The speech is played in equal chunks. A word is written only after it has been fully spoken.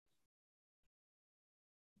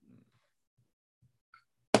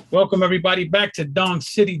Welcome, everybody, back to Dong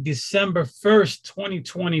City, December 1st,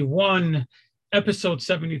 2021, episode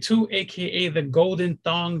 72, aka the Golden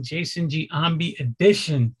Thong Jason Giambi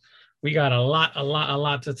edition. We got a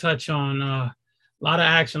lot to touch on. A lot of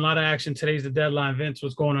action. Today's the deadline. Vince,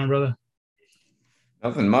 what's going on, brother?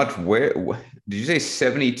 Nothing much. Where did you say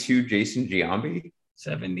 72 Jason Giambi?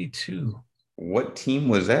 72. What team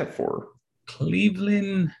was that for?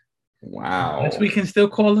 Cleveland. I guess we Wow. can still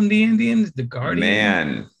call them the Indians, the Guardians.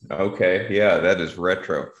 Man. Okay. Yeah, that is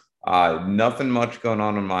retro. Nothing much going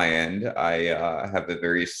on my end. I have a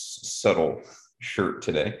very subtle shirt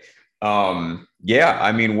today. Yeah,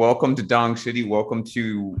 I mean, welcome to Dong City. Welcome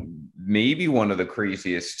to maybe one of the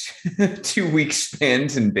craziest 2 week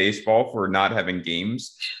spans in baseball for not having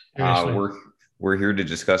games. Uh, Seriously. we're we're here to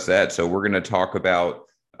discuss that. So we're going to talk about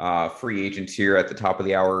free agents here at the top of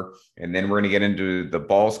the hour, and then we're going to get into the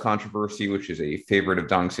balls controversy, which is a favorite of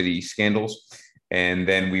Dong City scandals. And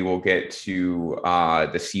then we will get to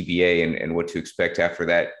the CBA and what to expect after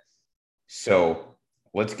that. So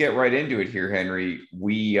let's get right into it here, Henry.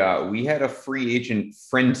 We had a free agent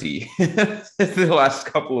frenzy the last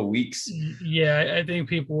couple of weeks. Yeah, I think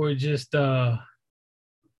people were just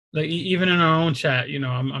like even in our own chat,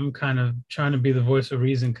 I'm kind of trying to be the voice of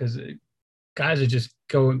reason because guys are just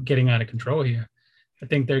getting out of control here. I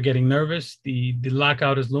think they're getting nervous. The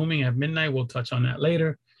lockout is looming at midnight. We'll touch on that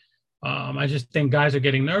later. I just think guys are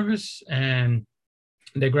getting nervous and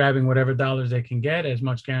they're grabbing whatever dollars they can get, as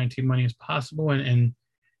much guaranteed money as possible, and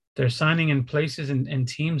they're signing in places and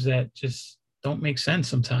teams that just don't make sense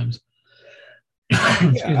sometimes. Yeah,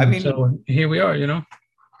 Excuse I me. mean, So here we are.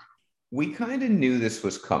 we kind of knew this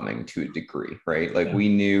was coming to a degree, right? Like Yeah. we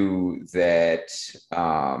knew that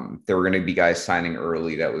there were going to be guys signing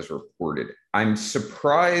early that was reported. I'm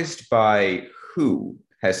surprised by who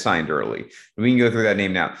has signed early. We can go through that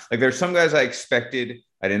name now. Like there's some guys I expected.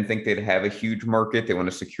 I didn't think they'd have a huge market. They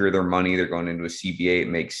want to secure their money. They're going into a CBA. It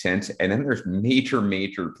makes sense. And then there's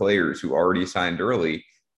major players who already signed early.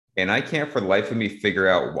 And I can't for the life of me figure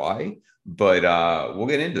out why, but we'll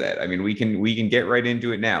get into that. I mean, we can get right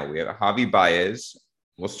into it now. We have Javi Baez.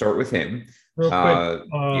 We'll start with him. Real quick,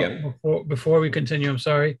 Yeah, before we continue, I'm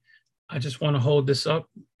sorry. I just want to hold this up.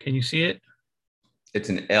 Can you see it? it's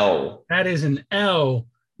an L. That is an L.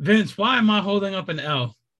 Vince, why am I holding up an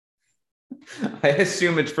L? I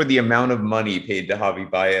assume it's for the amount of money paid to Javi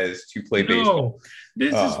Baez to play baseball. No,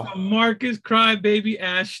 this is Oh, from Marcus Crybaby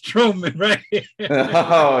Ash Stroman right here.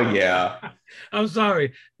 oh yeah. I'm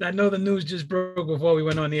sorry. I know the news just broke before we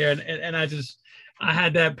went on the air, and I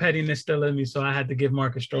had that pettiness still in me, so I had to give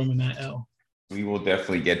Marcus Stroman that L. We will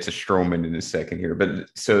definitely get to Stroman in a second here. But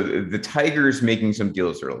so the Tigers making some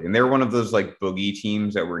deals early, and they're one of those like boogie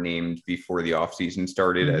teams that were named before the offseason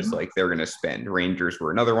started as Mm-hmm. like they're going to spend. Rangers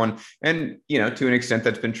were another one. And, to an extent,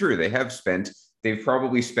 that's been true. They have spent, they've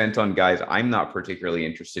probably spent on guys I'm not particularly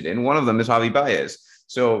interested in. One of them is Javi Baez.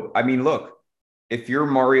 So, I mean, look, if you're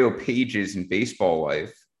Mario Pages in baseball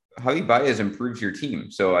life, Javi Baez improves your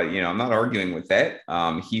team. So, I'm not arguing with that.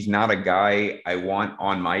 He's not a guy I want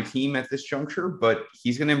on my team at this juncture, but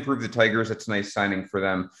he's going to improve the Tigers. That's a nice signing for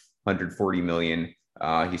them. 140 million.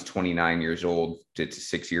 He's 29 years old. It's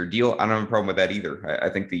a 6-year deal. I don't have a problem with that either. I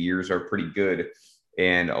think the years are pretty good.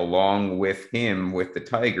 And along with him, with the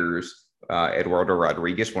Tigers, Eduardo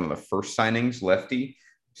Rodriguez, one of the first signings, lefty,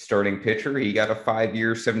 starting pitcher. He got a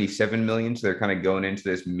 5-year, 77 million. So they're kind of going into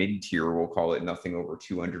this mid tier, we'll call it, nothing over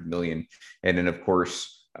 200 million. And then, of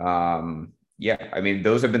course, yeah, I mean,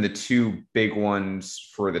 those have been the two big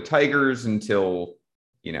ones for the Tigers until,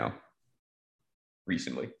 you know,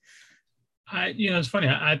 recently. It's funny.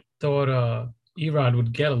 I thought Erod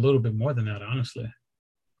would get a little bit more than that, honestly.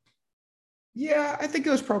 Yeah, I think it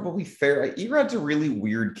was probably fair. Erod's a really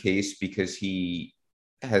weird case because he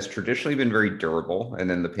has traditionally been very durable. And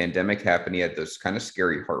then the pandemic happened. He had those kind of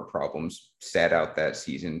scary heart problems, sat out that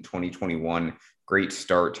season, 2021. Great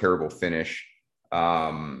start, terrible finish.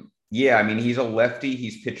 Yeah, I mean, he's a lefty.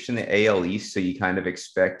 He's pitched in the AL East, so you kind of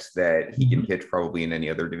expect that he can Mhm. pitch probably in any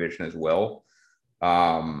other division as well.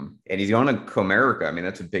 And he's going to Comerica. I mean,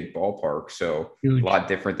 that's a big ballpark. So a Huge. lot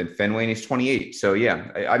different than Fenway. And he's 28. So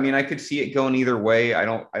yeah, I mean, I could see it going either way. I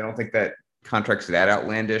don't think that contract's that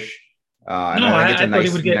outlandish. And No, I think it's a I thought he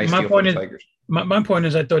nice, would get. nice My deal for point the is, Tigers. my point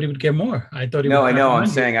is, I thought he would get more. I thought he No, would I know. I'm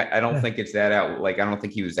command saying you. I don't Yeah, think it's that out. Like, I don't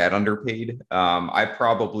think he was that underpaid. I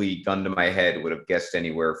probably, gun to my head, would have guessed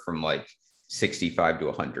anywhere from like 65 to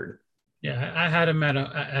 100. yeah. I had him at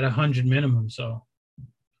 100 minimum. So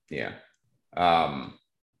Yeah. Um,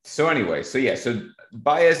 so anyway, so yeah, so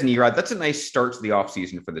Baez and Erod, that's a nice start to the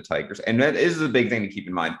offseason for the Tigers. And that is the big thing to keep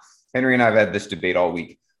in mind. Henry and I have had this debate all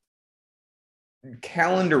week.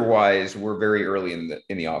 calendar wise, we're very early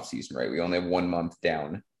in the off season, right? We only have 1 month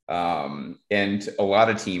down. And a lot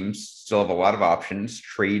of teams still have a lot of options,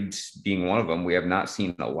 trades being one of them. We have not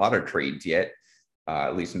seen a lot of trades yet,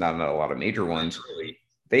 at least not a lot of major ones.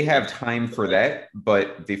 They have time for that.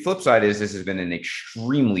 But the flip side is this has been an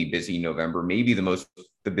extremely busy November, maybe the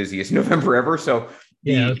busiest November ever. So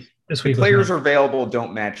Yeah, this the week was players nuts. are available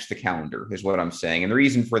don't match the calendar, is what I'm saying. And the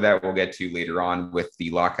reason for that we'll get to later on with the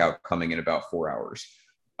lockout coming in about 4 hours.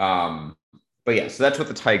 But yeah, so that's what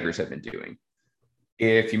the Tigers have been doing.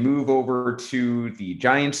 If you move over to the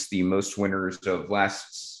Giants, the most wins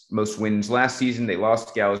last season, they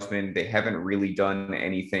lost Gausman. They haven't really done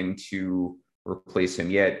anything to replace him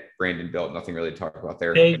yet. Brandon Belt, nothing really to talk about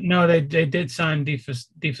there. They did sign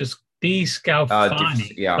Scalfani.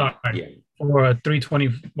 Yeah, sorry, for 320.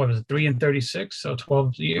 What was it? 3 and 36. So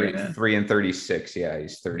 12 years. 3 and 36. Yeah,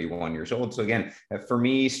 he's 31 years old. So again, for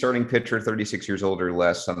me, starting pitcher, 36 years old or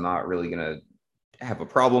less, I'm not really gonna have a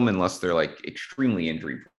problem unless they're like extremely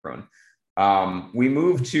injury prone. We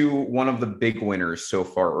move to one of the big winners so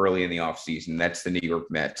far early in the offseason. That's the New York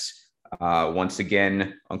Mets. Once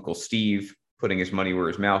again, Uncle Steve putting his money where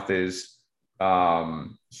his mouth is.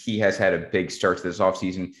 He has had a big start to this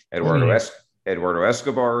offseason. Eduardo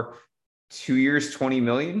Escobar, 2 years, 20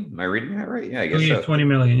 million. Am I reading that right? Yeah, I guess 2 years, so. 20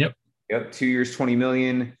 million. Yep. 2 years, 20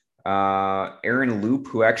 million. Aaron Loop,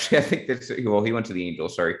 who actually I think he went to the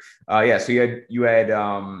Angels. Sorry. So you had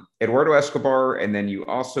Eduardo Escobar, and then you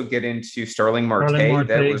also get into Starling Marte.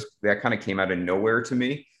 That kind of came out of nowhere to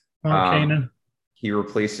me. He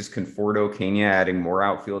replaces Conforto Kenya, adding more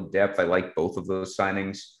outfield depth. I like both of those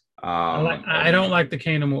signings. I don't like the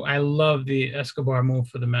Kenya move. I love the Escobar move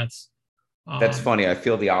for the Mets. That's funny. I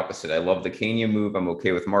feel the opposite. I love the Kenya move. I'm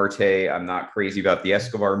okay with Marte. I'm not crazy about the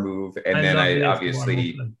Escobar move. And then I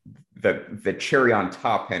obviously the cherry on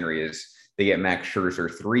top, Henry, is they get Max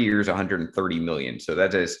Scherzer 3 years, 130 million. So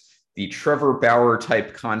that is the Trevor Bauer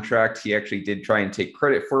type contract. He actually did try and take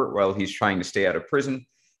credit for it while he's trying to stay out of prison.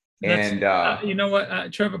 And you know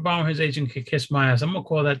what? Trevor Bauer, his agent, could kiss my ass. I'm gonna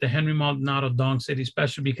call that the Henry Maldonado Dong City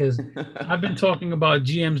special because I've been talking about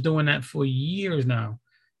GMs doing that for years now.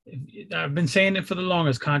 I've been saying it for the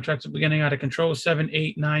longest. Contracts are getting out of control, 7,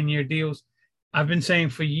 8, 9 year deals. I've been saying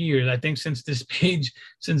for years. I think since this page,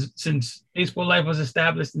 since Baseball Life was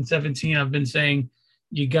established in 2017, I've been saying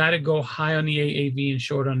you got to go high on the AAV and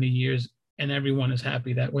short on the years, and everyone is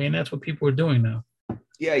happy that way. And that's what people are doing now.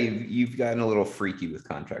 Yeah, you've gotten a little freaky with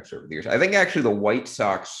contracts over the years. I think actually the White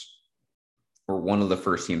Sox were one of the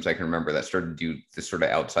first teams I can remember that started to do this sort of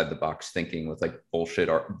outside the box thinking with like bullshit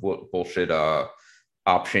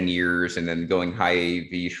option years and then going high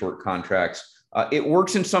AAV short contracts. It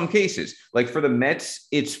works in some cases. Like for the Mets,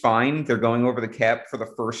 it's fine. They're going over the cap for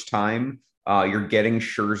the first time. You're getting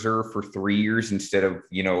Scherzer for 3 years instead of,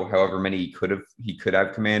 however many he could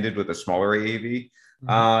have commanded with a smaller AAV.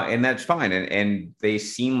 And that's fine. And they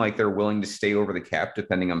seem like they're willing to stay over the cap,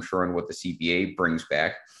 depending, I'm sure, on what the CBA brings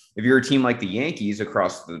back. If you're a team like the Yankees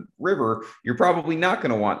across the river, you're probably not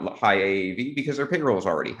going to want high AAV because their payroll is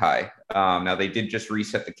already high. Now, they did just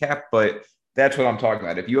reset the cap, but that's what I'm talking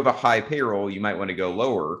about. If you have a high payroll, you might want to go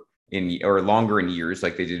lower or longer in years,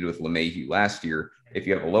 like they did with LeMahieu last year. If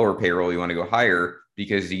you have a lower payroll, you want to go higher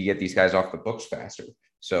because you get these guys off the books faster.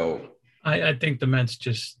 So I think the Mets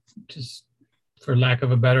just for lack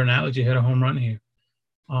of a better analogy, hit a home run here.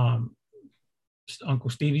 Uncle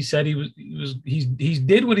Stevie said he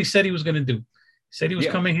did what he said he was going to do. He said he was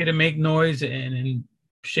coming here to make noise and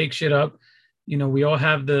shake shit up. We all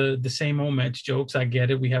have the same old Mets jokes. I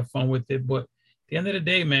get it. We have fun with it. But at the end of the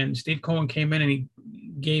day, man, Steve Cohen came in and he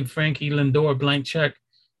gave Frankie Lindor a blank check,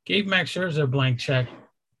 gave Max Scherzer a blank check.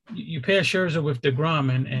 You pair Scherzer with DeGrom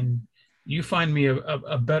and you find me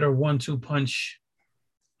a better 1-2 punch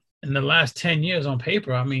in the last 10 years on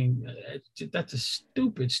paper. I mean, that's a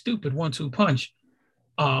stupid 1-2 punch.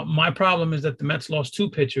 My problem is that the Mets lost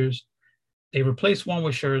 2 pitchers. They replaced one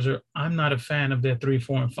with Scherzer. I'm not a fan of their 3,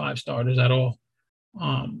 4, and 5 starters at all.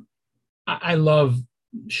 I love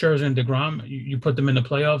Scherzer and DeGrom. You put them in the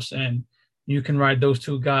playoffs and you can ride those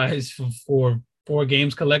 2 guys for 4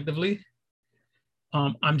 games collectively.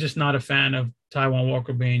 I'm just not a fan of Taijuan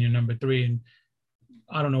Walker being your number 3. And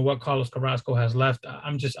I don't know what Carlos Carrasco has left.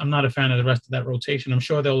 I'm not a fan of the rest of that rotation. I'm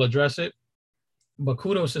sure they'll address it. But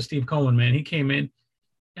kudos to Steve Cohen, man. He came in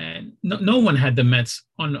and no one had the Mets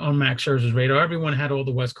on Max Scherzer's radar. Everyone had all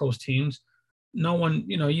the West Coast teams. No one,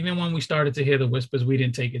 even when we started to hear the whispers, we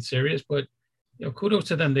didn't take it serious. But kudos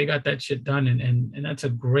to them. They got that shit done. And that's a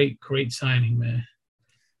great signing, man.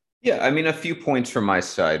 Yeah, I mean, a few points from my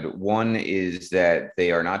side. One is that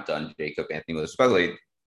they are not done, Jacob Anthony Lewis. By the way,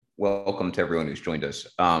 welcome to everyone who's joined us.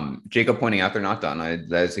 Jacob pointing out they're not done.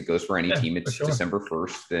 As it goes for any Yeah, team, for it's sure. December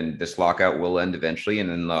 1st. Then this lockout will end eventually, and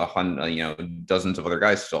then dozens of other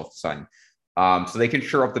guys still have to sign. So they can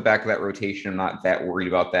shore up the back of that rotation. I'm not that worried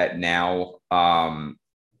about that now.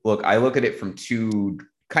 Look, I look at it from two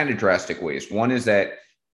kind of drastic ways. One is that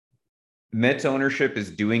Mets ownership is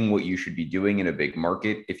doing what you should be doing in a big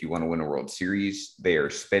market if you want to win a World Series. They are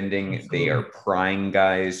spending, Absolutely. they are prying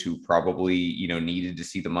guys who probably, needed to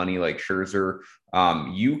see the money like Scherzer.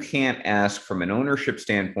 You can't ask from an ownership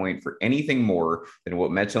standpoint for anything more than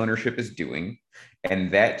what Mets ownership is doing. And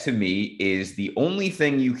that to me is the only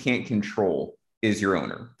thing you can't control is your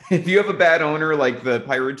owner. If you have a bad owner like the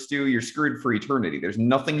Pirates do, you're screwed for eternity. There's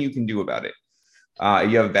nothing you can do about it.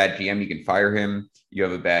 You have a bad GM, you can fire him. You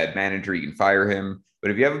have a bad manager, you can fire him.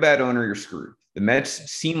 But if you have a bad owner, you're screwed. The Mets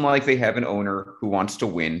seem like they have an owner who wants to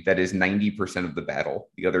win. That is 90% of the battle.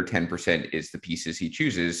 The other 10% is the pieces he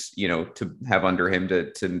chooses, to have under him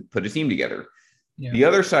to put a team together. Yeah. The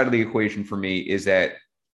other side of the equation for me is that,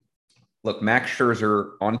 look, Max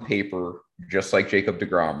Scherzer on paper, just like Jacob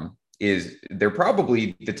deGrom, they're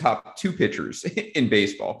probably the top two pitchers in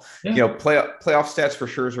baseball. Yeah. Playoff stats for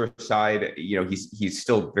Scherzer aside, he's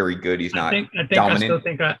still very good. He's not dominant. I still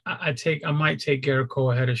think I might take Gerrit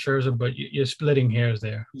Cole ahead of Scherzer, but you're splitting hairs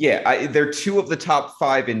there. Yeah, they're two of the top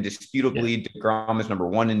five indisputably. Yeah. DeGrom is number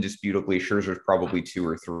one indisputably. Scherzer's probably two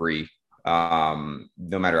or three. No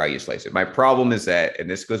matter how you slice it. My problem is that, and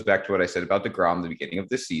this goes back to what I said about DeGrom at the beginning of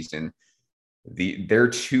this season, they're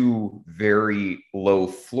two very low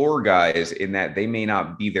floor guys in that they may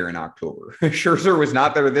not be there in October. Scherzer was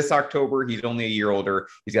not there this October. He's only a year older.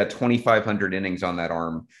 He's got 2,500 innings on that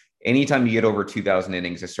arm. Anytime you get over 2,000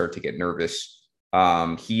 innings, I start to get nervous.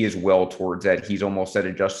 He is well towards that. He's almost at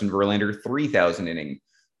a Justin Verlander 3,000 inning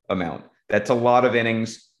amount. That's a lot of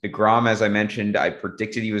innings. DeGrom, as I mentioned, I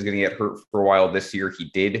predicted he was going to get hurt for a while this year.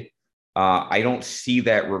 He did. I don't see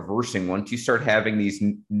that reversing once you start having these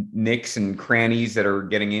nicks and crannies that are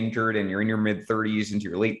getting injured and you're in your mid 30s into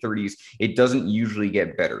your late 30s. It doesn't usually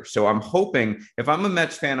get better. So I'm hoping, if I'm a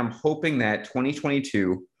Mets fan, I'm hoping that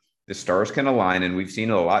 2022, the stars can align. And we've seen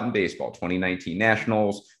it a lot in baseball, 2019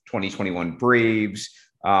 Nationals, 2021 Braves.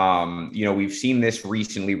 We've seen this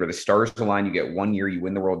recently where the stars align, you get 1 year, you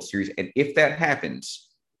win the World Series. And if that happens,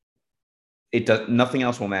 nothing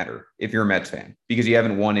else will matter if you're a Mets fan because you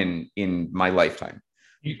haven't won in my lifetime.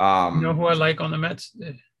 You know who I like on the Mets?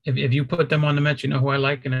 If you put them on the Mets, you know who I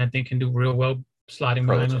like and I think can do real well sliding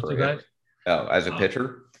behind those two guys. Oh, as a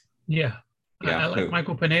pitcher? Yeah. I like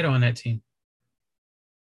Michael Pineda on that team.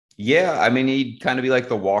 Yeah, I mean, he'd kind of be like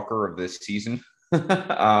the Walker of this season.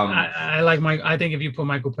 I think if you put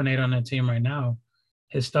Michael Pineda on that team right now,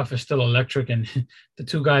 his stuff is still electric, and the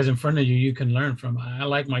two guys in front of you can learn from. I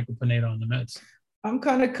like Michael Pineda on the Mets.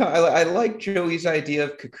 I like Joey's idea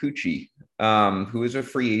of Kikuchi, who is a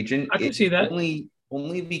free agent. I can see that.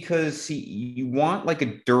 Only because you want like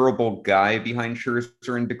a durable guy behind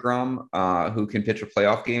Scherzer and DeGrom who can pitch a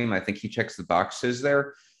playoff game. I think he checks the boxes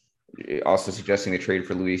there. Also suggesting a trade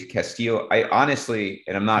for Luis Castillo. I honestly,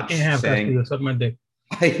 and I'm not saying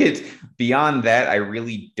it's beyond that. I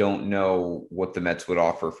really don't know what the Mets would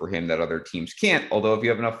offer for him that other teams can't. Although if you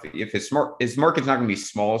have enough, if his market's not going to be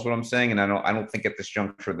small, is what I'm saying. And I don't think at this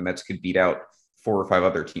juncture the Mets could beat out 4 or 5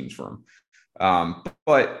 other teams for him.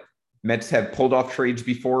 But Mets have pulled off trades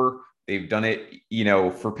before. They've done it,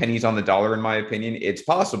 for pennies on the dollar. In my opinion, it's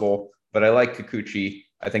possible. But I like Kikuchi.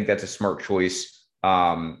 I think that's a smart choice.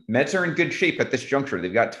 Mets are in good shape at this juncture.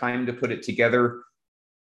 They've got time to put it together.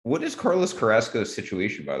 What is Carlos Carrasco's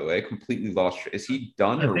situation, by the way? I completely lost. Is he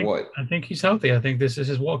done or what? I think he's healthy. I think this is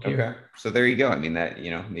his walk year. Okay. So there you go. I mean, that,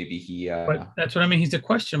 maybe he. But that's what I mean. He's a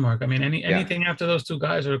question mark. I mean, anything after those two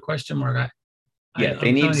guys are a question mark.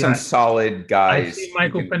 They need some solid guys. I see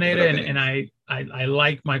Michael Pineda, and I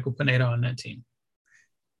like Michael Pineda on that team.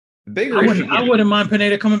 The bigger issue. I wouldn't mind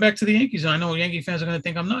Pineda coming back to the Yankees. I know Yankee fans are going to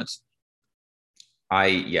think I'm nuts.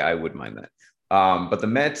 I wouldn't mind that. But the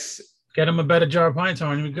Mets. Get him a better jar of pine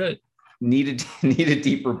tar and you're good. Need a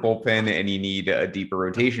deeper bullpen and you need a deeper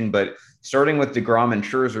rotation. But starting with DeGrom and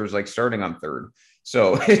Scherzer is like starting on third.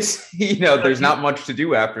 So it's, there's not much to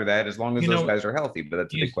do after that as long as those guys are healthy. But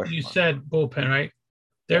that's a big question. You said bullpen, right?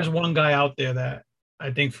 There's one guy out there that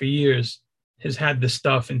I think for years has had the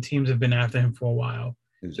stuff and teams have been after him for a while.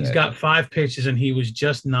 Exactly. He's got 5 pitches and he was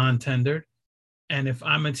just non-tendered. And if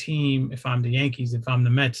I'm a team, if I'm the Yankees, if I'm the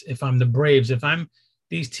Mets, if I'm the Braves, if I'm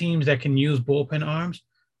these teams that can use bullpen arms,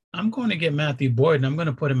 I'm going to get Matthew Boyd and I'm going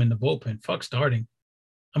to put him in the bullpen. Fuck starting.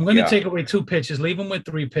 I'm going to take away 2 pitches, leave him with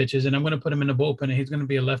 3 pitches, and I'm going to put him in the bullpen, and he's going to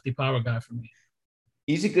be a lefty power guy for me.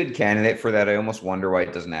 He's a good candidate for that. I almost wonder why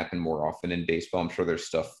it doesn't happen more often in baseball. I'm sure there's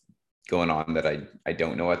stuff going on that I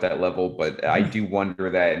don't know at that level, but I do wonder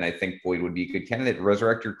that. And I think Boyd would be a good candidate to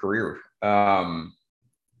resurrect your career.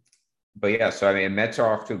 But yeah, so I mean, Mets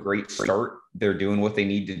are off to a great start. They're doing what they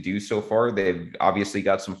need to do so far. They've obviously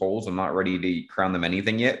got some holes. I'm not ready to crown them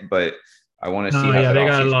anything yet, but I want to see No, how yeah, that they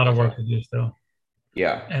got a offseason lot of plays work out. to do still.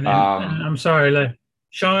 Yeah. And I'm sorry, like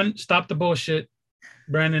Sean, stop the bullshit.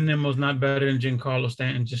 Brandon Nimmo's not better than Giancarlo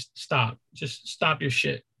Stanton. Just stop. Just stop your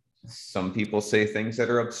shit. Some people say things that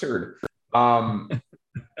are absurd.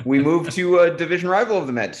 We move to a division rival of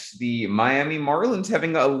the Mets, the Miami Marlins,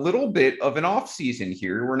 having a little bit of an offseason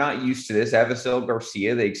here. We're not used to this. Avisail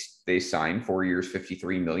Garcia, they signed 4 years,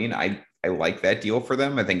 $53 million. I like that deal for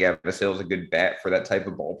them. I think Avisail is a good bat for that type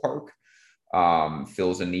of ballpark.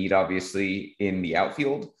 Fills a need, obviously, in the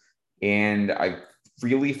outfield. And I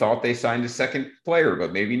really thought they signed a second player,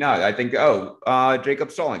 but maybe not. I think,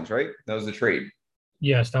 Jacob Stallings, right? That was the trade.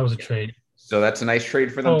 Yes, that was a trade. So that's a nice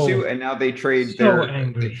trade for them Oh, too. And now they trade they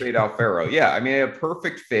angry. trade Alfaro. Yeah, I mean a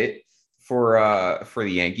perfect fit for the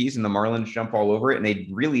Yankees, and the Marlins jump all over it, and they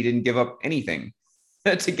really didn't give up anything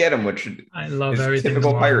to get him, which I love is everything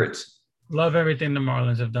typical Pirates. love everything the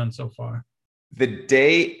Marlins have done so far. The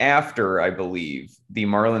day after, I believe, the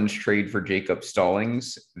Marlins trade for Jacob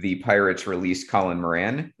Stallings, the Pirates released Colin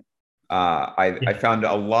Moran. I found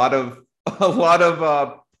a lot of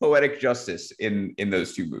poetic justice in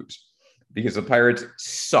those two moves, because the Pirates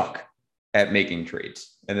suck at making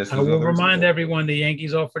trades. And this I will remind everyone the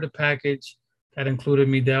Yankees offered a package that included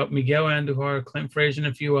Miguel Andujar, Clint Frazier,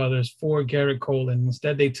 and a few others for Garrett Cole. And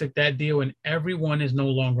instead, they took that deal, and everyone is no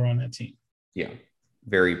longer on that team. Yeah,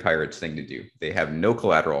 very Pirates thing to do. They have no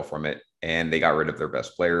collateral from it, and they got rid of their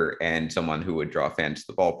best player and someone who would draw fans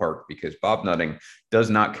to the ballpark, because Bob Nutting does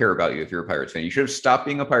not care about you if you're a Pirates fan. You should have stopped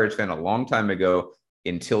being a Pirates fan a long time ago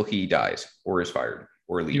until he dies or is fired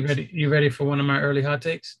or leaves. You ready for one of my early hot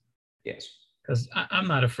takes? Yes. Because I'm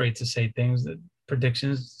not afraid to say things that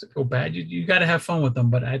predictions go bad. You got to have fun with them,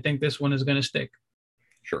 but I think this one is going to stick.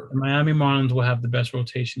 Sure. The Miami Marlins will have the best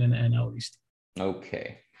rotation in the NL East.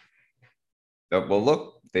 Okay. Well,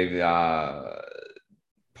 look, they've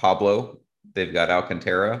Pablo, they've got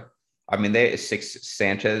Alcantara. I mean,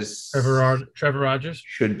 Sanchez. Trevor Rogers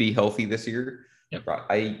should be healthy this year. Yep.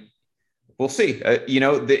 We'll see.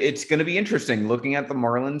 It's going to be interesting looking at the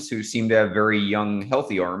Marlins, who seem to have very young,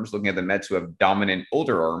 healthy arms, looking at the Mets, who have dominant,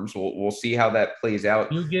 older arms. We'll see how that plays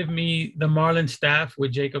out. You give me the Marlins staff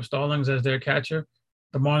with Jacob Stallings as their catcher.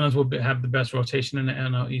 The Marlins will have the best rotation in the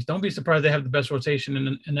NL East. Don't be surprised they have the best rotation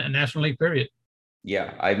in the National League, period.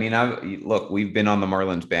 Yeah, I mean, we've been on the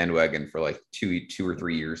Marlins bandwagon for like two or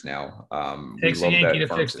 3 years now. Takes a Yankee to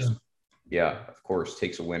fix them. Yeah, of course,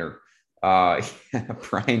 takes a winner.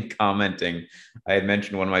 Brian commenting, I had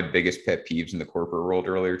mentioned one of my biggest pet peeves in the corporate world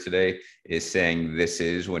earlier today is saying this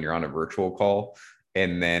is when you're on a virtual call,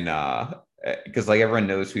 and then because like everyone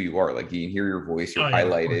knows who you are, like you can hear your voice, you're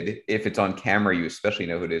highlighted. If it's on camera, you especially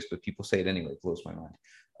know who it is, but people say it anyway. It blows my mind.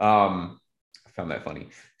 I found that funny.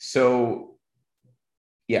 So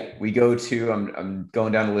yeah, we go to, I'm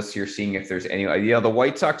going down the list here, seeing if there's any, the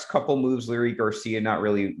White Sox couple moves, Leury Garcia, not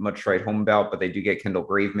really much to write home about, but they do get Kendall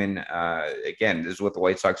Graveman. Again, this is what the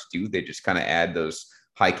White Sox do. They just kind of add those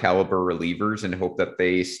high caliber relievers and hope that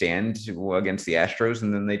they stand against the Astros,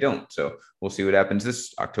 and then they don't. So we'll see what happens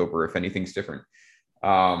this October, if anything's different.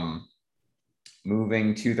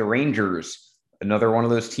 Moving to the Rangers. Another one of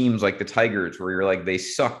those teams like the Tigers where you're like, they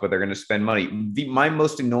suck, but they're going to spend money. My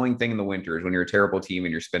most annoying thing in the winter is when you're a terrible team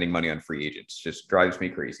and you're spending money on free agents. Just drives me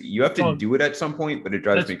crazy. You have to do it at some point, but it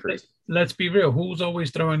drives me crazy. Let's be real. Who's always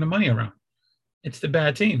throwing the money around? It's the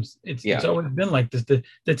bad teams. It's always been like this.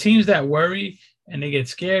 The teams that worry and they get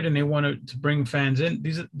scared and they want to bring fans in.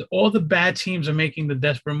 All the bad teams are making the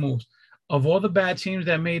desperate moves. Of all the bad teams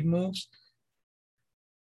that made moves,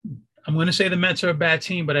 I'm going to say the Mets are a bad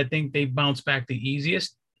team, but I think they bounce back the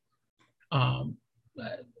easiest.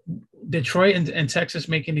 Detroit and Texas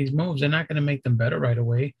making these moves, they're not going to make them better right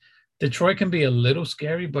away. Detroit can be a little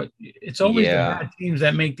scary, but it's always the bad teams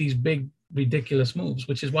that make these big, ridiculous moves,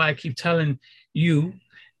 which is why I keep telling you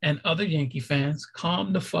and other Yankee fans,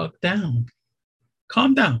 calm the fuck down.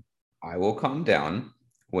 Calm down. I will calm down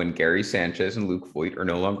when Gary Sanchez and Luke Voit are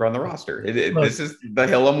no longer on the roster. This is the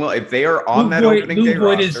hill. If they are on that opening day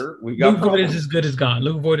roster, we got Luke Voit is as good as gone.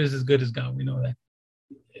 Luke Voit is as good as gone. We know that.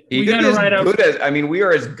 We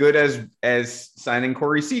are as good as signing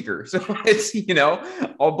Corey Seager. So it's,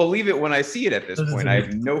 I'll believe it when I see it at this point. I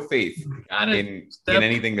have no faith in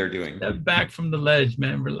anything they're doing. Step back from the ledge,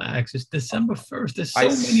 man. Relax. It's December 1st. There's so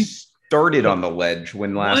many. started Look, on the ledge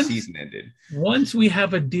when last once season ended. once we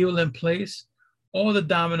have a deal in place, all the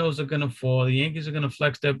dominoes are gonna fall. The Yankees are gonna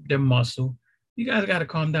flex their muscle. You guys got to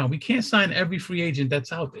calm down. We can't sign every free agent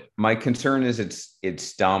that's out there. My concern is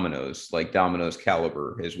it's dominoes, like dominoes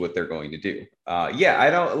caliber is what they're going to do. Yeah,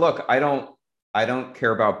 I don't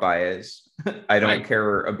care about Baez. I don't Right.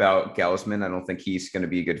 care about Gausman. I don't think he's going to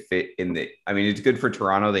be a good fit in the. I mean, it's good for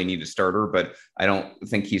Toronto. They need a starter, but I don't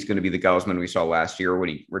think he's going to be the Gausman we saw last year when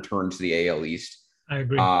he returned to the AL East. I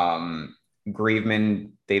agree.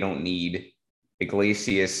 Graveman, they don't need.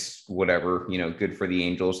 Iglesias, whatever, good for the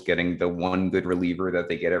Angels getting the one good reliever that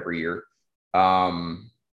they get every year.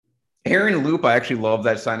 Aaron Loop, I actually love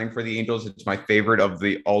that signing for the Angels. It's my favorite of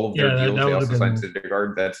all of their deals. That They was a also good signed move.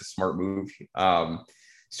 Syndergaard. That's a smart move.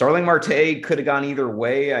 Starling Marte could have gone either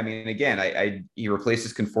way. I mean, again, he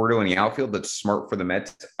replaces Conforto in the outfield. That's smart for the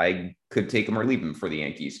Mets. I could take him or leave him for the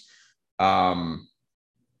Yankees.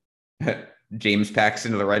 James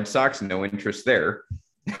Paxton to the Red Sox, no interest there.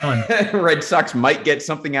 Red Sox might get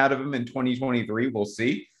something out of him in 2023. We'll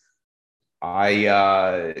see.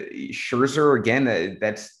 Scherzer, again,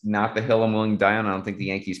 that's not the hill I'm willing to die on. I don't think the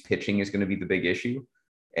Yankees pitching is going to be the big issue.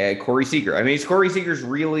 Corey Seager. I mean, Corey Seager's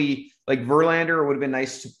really like Verlander. It would have been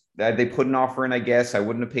nice that they put an offer in, I guess. I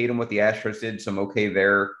wouldn't have paid him what the Astros did, so I'm okay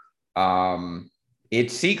there.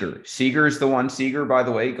 It's Seager. Seager is the one. Seager, by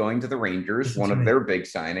the way, going to the Rangers, one of their big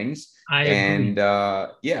signings. I agree.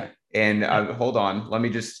 And hold on. Let me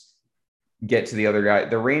just get to the other guy.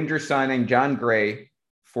 The Rangers signing John Gray,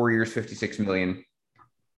 4 years, $56 million.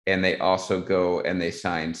 And they also go and they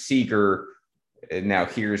sign Seager. Now,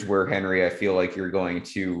 here's where, Henry, I feel like you're going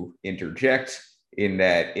to interject in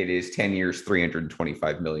that it is 10 years,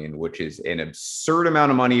 $325 million, which is an absurd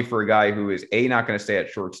amount of money for a guy who is A, not going to stay at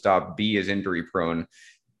shortstop, B, is injury prone,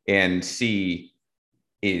 and C,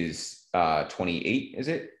 is 28, is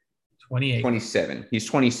it? 28. 27. He's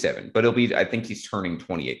 27, but I think he's turning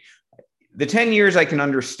 28. The 10 years I can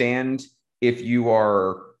understand if you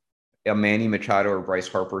are a Manny Machado or Bryce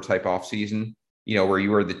Harper type offseason, where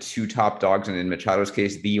you are the two top dogs, and in Machado's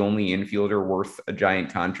case, the only infielder worth a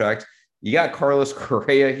giant contract. You got Carlos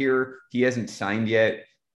Correa here. He hasn't signed yet.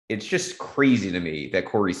 It's just crazy to me that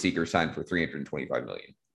Corey Seager signed for $325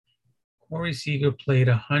 million. Corey Seager played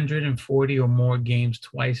 140 or more games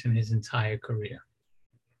twice in his entire career.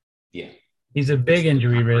 Yeah. He's a big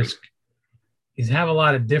injury risk. He's have a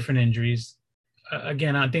lot of different injuries.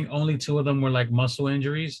 Again, I think only two of them were like muscle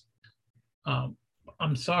injuries.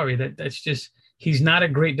 I'm sorry, that's just, he's not a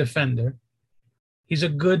great defender. He's a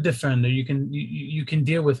good defender. You can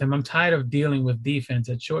deal with him. I'm tired of dealing with defense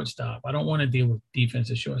at shortstop. I don't want to deal with defense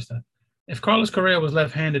at shortstop. If Carlos Correa was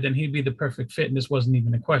left-handed, then he'd be the perfect fit, and this wasn't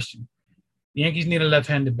even a question. The Yankees need a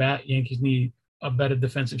left-handed bat. Yankees need a better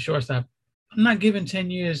defensive shortstop. I'm not giving 10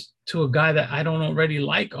 years to a guy that I don't already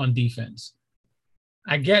like on defense.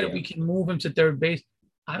 I get it. We can move him to third base.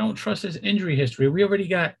 I don't trust his injury history. We already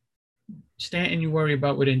got Stanton you worry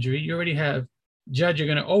about with injury. You already have Judge. You're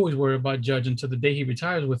going to always worry about Judge until the day he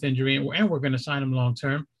retires with injury, and we're going to sign him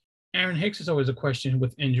long-term. Aaron Hicks is always a question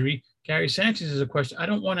with injury. Gary Sanchez is a question. I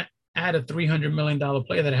don't want to add a $300 million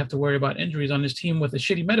player that I have to worry about injuries on this team with a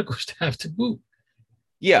shitty medical staff to boot.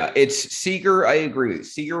 Yeah, it's Seager. I agree.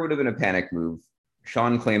 Seager would have been a panic move.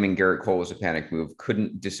 Sean claiming Garrett Cole was a panic move.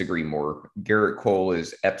 Couldn't disagree more. Garrett Cole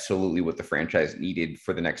is absolutely what the franchise needed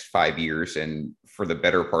for the next 5 years. And for the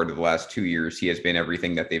better part of the last 2 years, he has been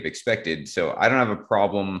everything that they've expected. So I don't have a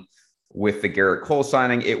problem with the Garrett Cole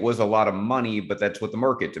signing. It was a lot of money, but that's what the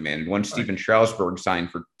market demanded. When Steven Strasburg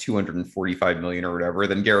signed for $245 million or whatever,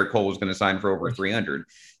 then Garrett Cole was going to sign for over 300.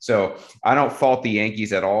 So I don't fault the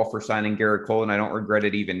Yankees at all for signing Garrett Cole, and I don't regret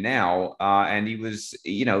it even now. And he was,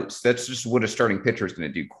 that's just what a starting pitcher is going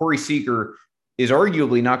to do. Corey Seager is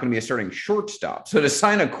arguably not going to be a starting shortstop. So to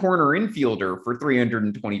sign a corner infielder for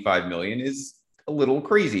 $325 million is a little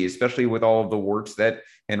crazy, especially with all of the warts that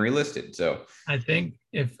Henry listed. So I think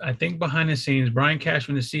behind the scenes, Brian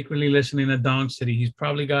Cashman is secretly listening to Dong City. He's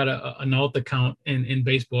probably got an alt account in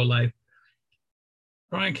baseball life.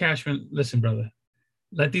 Brian Cashman, listen, brother,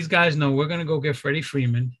 let these guys know we're going to go get Freddie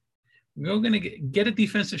Freeman. We're going to get a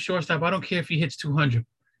defensive shortstop. I don't care if he hits 200.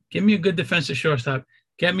 Give me a good defensive shortstop.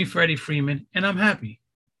 Get me Freddie Freeman, and I'm happy.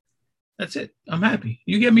 That's it. I'm happy.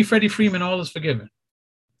 You get me Freddie Freeman, all is forgiven.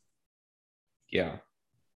 Yeah.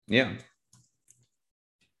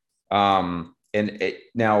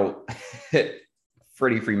 Now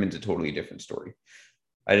Freddie Freeman's a totally different story.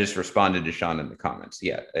 I just responded to Sean in the comments.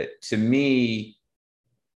 Yeah. To me,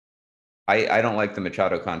 I don't like the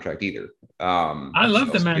Machado contract either. I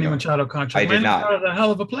love the Manny Machado contract. I did not. Machado's a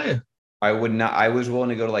hell of a player. I would not. I was willing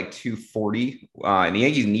to go to like 240. And the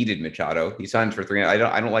Yankees needed Machado. He signs for 3.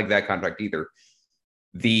 I don't like that contract either.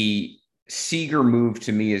 The Seager move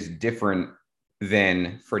to me is different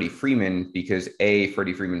than Freddie Freeman because A,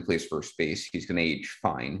 Freddie Freeman plays first base. He's going to age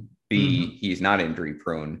fine. B, he's not injury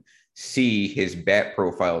prone. C, his bat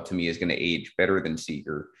profile to me is going to age better than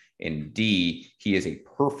Seager. And D, he is a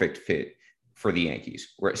perfect fit for the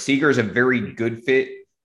Yankees. Where Seager is a very good fit,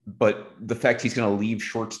 but the fact he's going to leave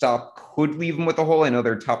shortstop could leave him with a hole. I know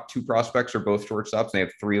their top 2 prospects are both shortstops. And they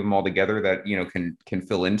have 3 of them all together that, can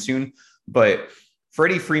fill in soon. But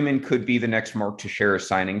Freddie Freeman could be the next Mark Teixeira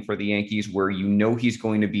signing for the Yankees, where he's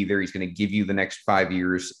going to be there. He's going to give you the next 5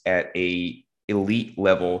 years at a elite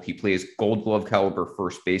level. He plays Gold Glove caliber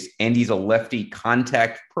first base, and he's a lefty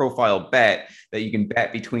contact profile bat that you can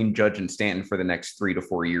bat between Judge and Stanton for the next 3 to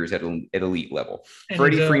 4 years at elite level. And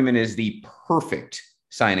Freddie Freeman is the perfect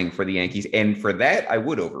signing for the Yankees, and for that, I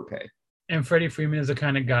would overpay. And Freddie Freeman is the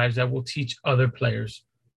kind of guys that will teach other players.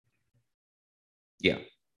 Yeah.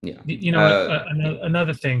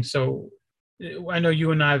 Another thing. So I know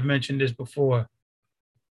you and I have mentioned this before.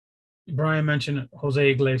 Brian mentioned Jose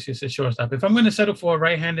Iglesias at shortstop. If I'm going to settle for a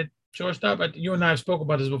right-handed shortstop, you and I have spoke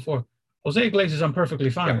about this before. Jose Iglesias, I'm perfectly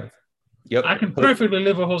fine with. Yep. I can perfectly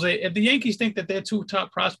live with Jose. If the Yankees think that their 2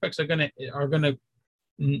 top prospects are gonna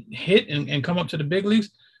hit and come up to the big leagues,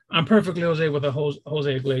 I'm perfectly with a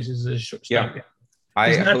Jose Iglesias as a shortstop. Yeah.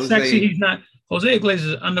 He's not sexy. He's not. Jose Iglesias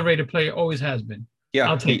is an underrated player. Always has been.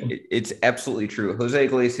 Yeah, it's absolutely true. Jose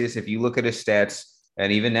Iglesias, if you look at his stats, and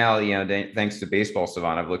even now, thanks to Baseball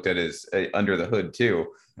Savant, I've looked at his under the hood too.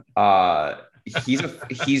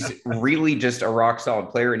 He's really just a rock solid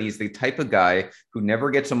player, and he's the type of guy who never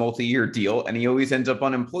gets a multi-year deal, and he always ends up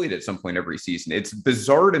unemployed at some point every season. It's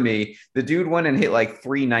bizarre to me. The dude went and hit like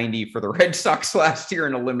 390 for the Red Sox last year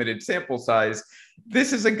in a limited sample size.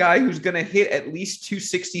 This is a guy who's going to hit at least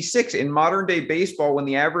 266 in modern day baseball. When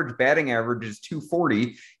the average batting average is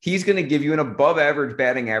 240, he's going to give you an above average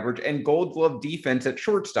batting average and Gold Glove defense at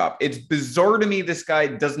shortstop. It's bizarre to me this guy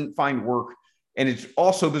doesn't find work. And it's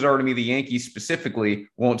also bizarre to me the Yankees specifically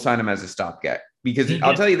won't sign him as a stopgap, because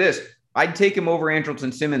I'll tell you this, I'd take him over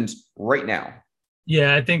Andrelton Simmons right now.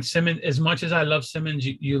 Yeah, I think Simmons, as much as I love Simmons,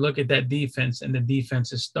 you look at that defense, and the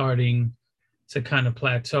defense is starting to kind of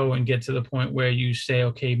plateau and get to the point where you say,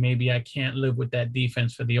 okay, maybe I can't live with that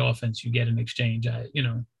defense for the offense you get in exchange.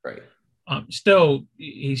 Right.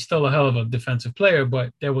 He's still a hell of a defensive player,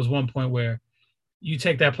 but there was one point where you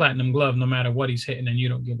take that platinum glove no matter what he's hitting and you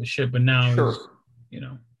don't give a shit. But now,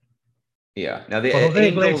 Yeah. Now Jose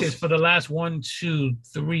Iglesias for the last 1, 2,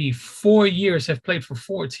 3, 4 years have played for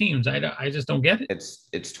 4 teams. I just don't get it.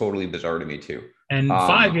 It's totally bizarre to me too. And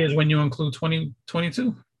 5 years when you include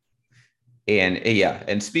 2022.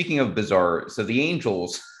 And speaking of bizarre, so the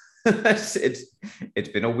Angels, it's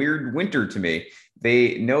been a weird winter to me.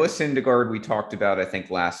 Noah Syndergaard, we talked about, I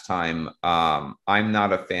think last time. I'm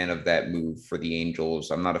not a fan of that move for the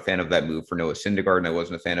Angels. I'm not a fan of that move for Noah Syndergaard, and I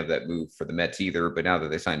wasn't a fan of that move for the Mets either. But now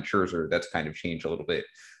that they signed Scherzer, that's kind of changed a little bit.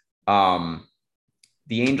 The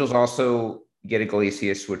Angels also get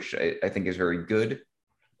Iglesias, which I think is very good.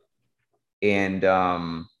 And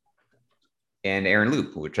Aaron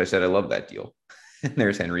Loop, which I said I love that deal. And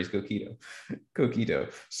there's Henry's Coquito.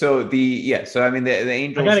 So I mean the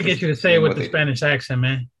Angels. I gotta get you to say it with the Spanish accent,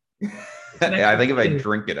 man. I think if I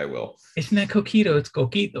drink it, I will. It's not Coquito, it's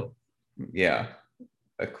Coquito. Yeah,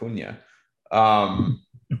 Acuna. And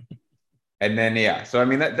then so I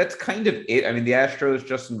mean that's kind of it. I mean the Astros,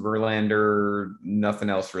 Justin Verlander,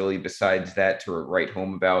 nothing else really besides that to write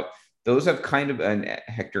home about. Those have kind of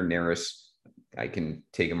Hector Neris. I can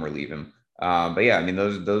take him or leave him. But yeah, I mean,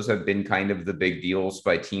 those have been kind of the big deals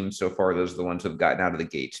by teams so far. Those are the ones who have gotten out of the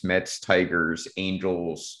gates: Mets, Tigers,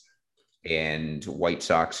 Angels, and White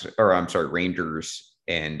Sox, or I'm sorry, Rangers,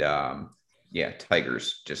 and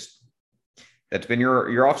Tigers. Just that's been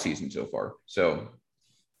your off season so far. So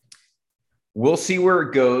we'll see where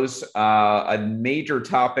it goes. A major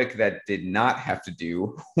topic that did not have to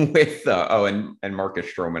do with and Marcus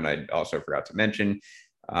Stroman, I also forgot to mention.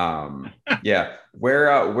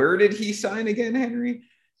 Where did he sign again, Henry?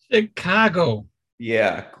 Chicago.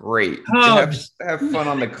 Yeah, great. Have fun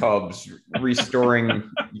on the Cubs, restoring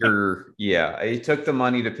he took the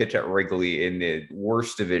money to pitch at Wrigley in the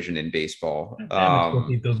worst division in baseball.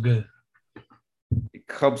 Those good.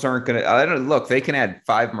 Cubs aren't gonna. I don't look. They can add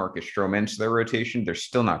 5 Marcus Stroman to their rotation. They're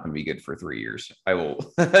still not going to be good for 3 years. I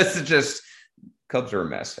will. That's just Cubs are a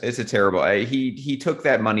mess. It's a terrible. He took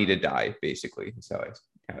that money to die. Basically, that's how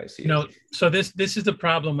I see it. So this is the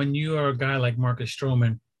problem when you are a guy like Marcus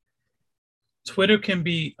Stroman. Twitter can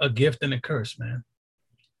be a gift and a curse, man.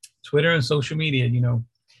 Twitter and social media,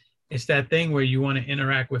 it's that thing where you want to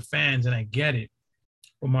interact with fans, and I get it.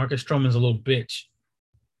 But Marcus Stroman's a little bitch.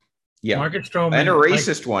 Yeah. Marcus Stroman. And a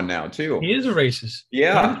racist one now, too. He is a racist.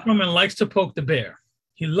 Yeah. Marcus Stroman likes to poke the bear.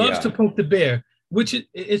 He loves to poke the bear, which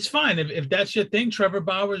it's fine. If that's your thing, Trevor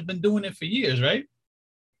Bauer has been doing it for years, right?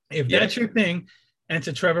 If that's your thing, and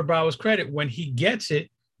to Trevor Bauer's credit, when he gets it,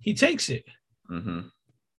 he takes it. Mm-hmm.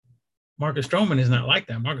 Marcus Stroman is not like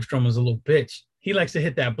that. Marcus Stroman's a little bitch. He likes to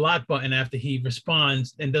hit that block button after he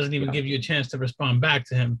responds and doesn't even give you a chance to respond back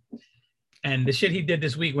to him. And the shit he did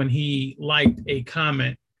this week when he liked a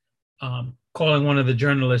comment calling one of the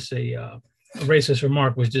journalists a racist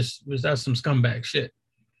remark was that's some scumbag shit.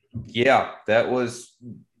 Yeah, that was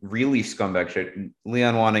really scumbag shit.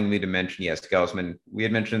 Leon wanting me to mention, yes, Gausman. We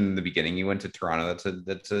had mentioned in the beginning, he went to Toronto.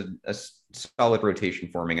 That's a solid rotation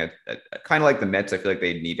forming. Kind of like the Mets. I feel like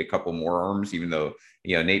they need a couple more arms, even though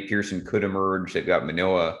Nate Pearson could emerge. They've got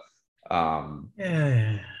Manoah.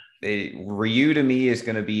 Ryu to me is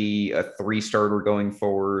going to be a 3-starter going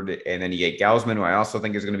forward, and then you get Gausman, who I also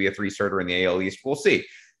think is going to be a 3-starter in the AL East. We'll see.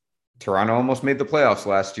 Toronto almost made the playoffs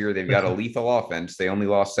last year. They've got a lethal offense. They only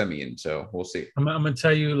lost Semien, so we'll see. I'm going to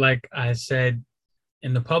tell you, like I said,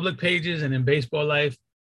 in the public pages and in baseball life,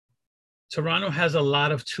 Toronto has a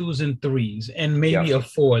lot of 2s and 3s and maybe a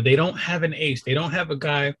 4. They don't have an ace. They don't have a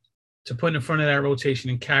guy to put in front of that rotation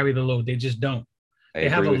and carry the load. They just don't. They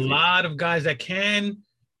have a lot of guys that can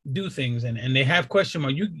do things, and they have question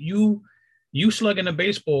mark. You slugging a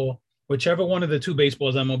baseball, whichever one of the 2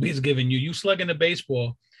 baseballs MLB is giving you, you slugging a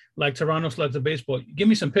baseball like Toronto slugs a baseball. Give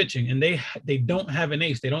me some pitching, and they don't have an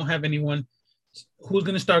ace. They don't have anyone who's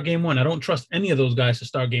going to start game 1. I don't trust any of those guys to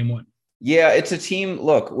start game 1. Yeah, it's a team.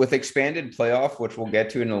 Look, with expanded playoff, which we'll get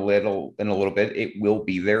to in a little bit, it will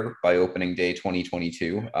be there by opening day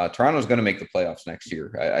 2022. Toronto's going to make the playoffs next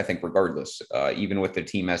year, I think, regardless, even with the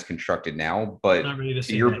team as constructed now. But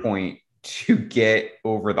to your point, to get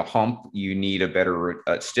over the hump, you need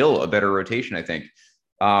still a better rotation, I think.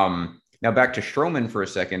 Now back to Stroman for a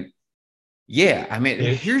second. Yeah, I mean,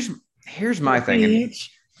 here's my thing. And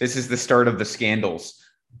this is the start of the scandals.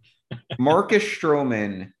 Marcus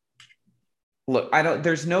Stroman. Look,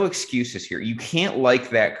 there's no excuses here. You can't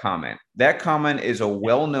like that comment. That comment is a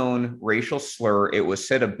well-known racial slur. It was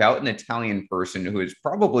said about an Italian person who is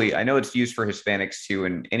probably, I know it's used for Hispanics too,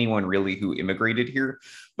 and anyone really who immigrated here,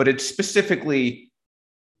 but it specifically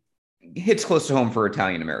hits close to home for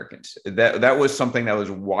Italian Americans. That was something that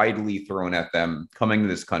was widely thrown at them coming to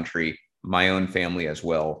this country, my own family as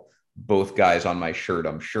well. Both guys on my shirt,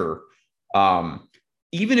 I'm sure.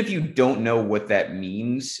 Even if you don't know what that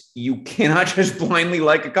means, you cannot just blindly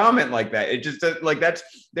like a comment like that. It just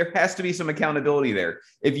there has to be some accountability there.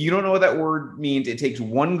 If you don't know what that word means, it takes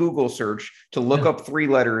one Google search to look up 3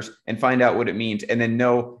 letters and find out what it means. And then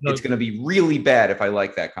it's going to be really bad if I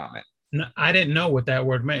like that comment. No, I didn't know what that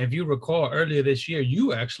word meant. If you recall earlier this year,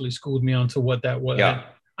 you actually schooled me onto what that was. Yeah.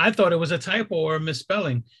 I thought it was a typo or a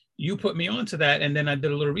misspelling. You put me onto that. And then I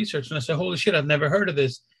did a little research and I said, holy shit, I've never heard of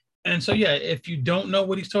this. And so, yeah, if you don't know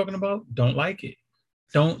what he's talking about, don't like it.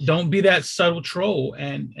 Don't be that subtle troll.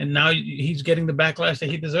 And now he's getting the backlash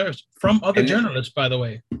that he deserves from other journalists, by the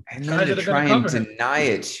way. And then to try and deny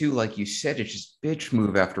it too, like you said, it's just bitch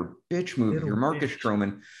move after bitch move. You're Marcus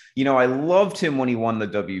Stroman. I loved him when he won the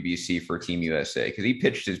WBC for Team USA because he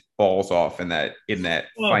pitched his balls off in that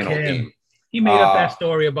final game. He made up that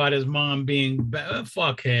story about his mom being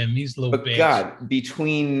fuck him. He's a little bitch. God,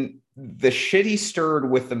 between the shit he stirred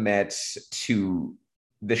with the Mets to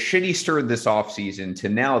the shit he stirred this offseason to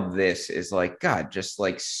now this is like, God, just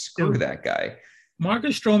like screw that guy.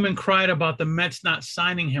 Marcus Stroman cried about the Mets not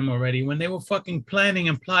signing him already when they were fucking planning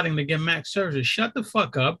and plotting to get Max Scherzer. Shut the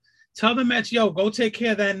fuck up. Tell the Mets, yo, go take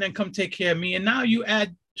care of that and then come take care of me. And now you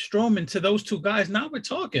add Stroman to those 2 guys. Now we're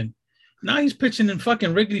talking. Now he's pitching in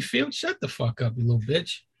fucking Wrigley Field. Shut the fuck up, you little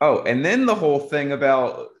bitch. Oh, and then the whole thing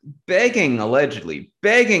about allegedly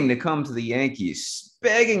begging to come to the Yankees. He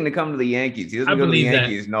doesn't go to the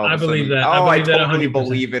Yankees. No, I believe that. Oh, I totally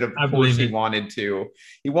believe it. Of course he wanted to.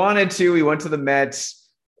 He went to the Mets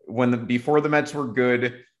before the Mets were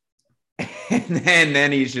good. And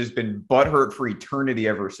then he's just been butthurt for eternity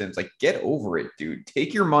ever since. Like, get over it, dude.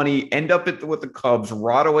 Take your money, end up with the Cubs,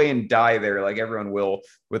 rot away and die there like everyone will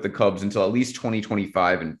with the Cubs until at least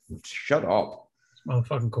 2025 and shut up.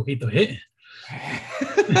 Motherfucking Coquito hitting.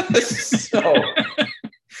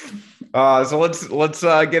 So let's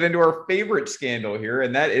get into our favorite scandal here,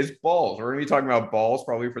 and that is balls. We're going to be talking about balls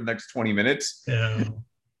probably for the next 20 minutes. Yeah.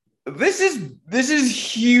 This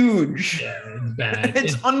is huge. Yeah, it's bad.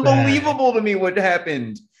 It's unbelievable bad to me what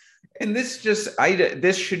happened. And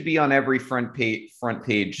this should be on every front page, so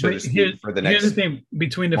to But speak, for the here's the next thing: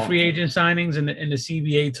 between the month. free agent signings and the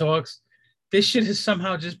CBA talks, this shit has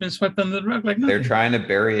somehow just been swept under the rug like They're nothing. trying to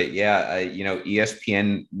bury it. Yeah.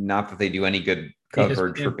 ESPN, not that they do any good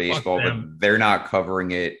coverage for ESPN, fuck baseball, but them. they're not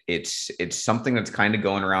covering it. It's something that's kind of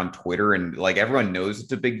going around Twitter, and like everyone knows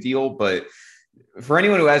it's a big deal. But for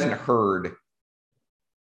anyone who hasn't heard,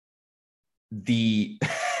 the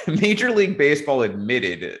Major League Baseball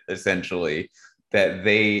admitted essentially that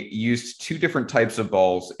they used two different types of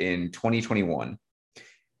balls in 2021.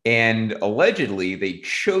 And allegedly, they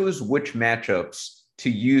chose which matchups to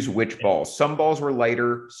use which balls. Some balls were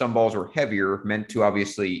lighter, some balls were heavier, meant to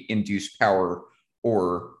obviously induce power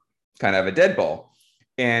or kind of a dead ball.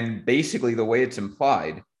 And basically, the way it's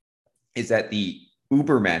implied is that the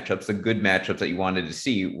uber matchups, the good matchups that you wanted to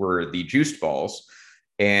see, were the juiced balls,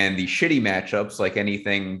 and the shitty matchups, like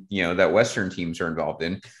anything that Western teams are involved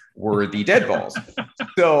in, were the dead balls.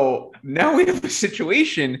 So now we have a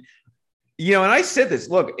situation. And I said this,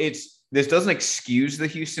 look, this doesn't excuse the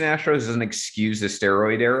Houston Astros, doesn't excuse the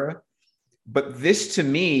steroid era. But this to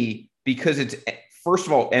me, because it's, first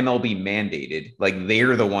of all, MLB mandated, like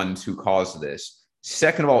they're the ones who caused this.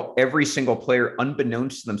 Second of all, every single player,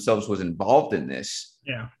 unbeknownst to themselves, was involved in this.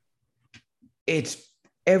 Yeah. It's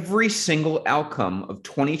every single outcome of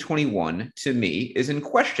 2021 to me is in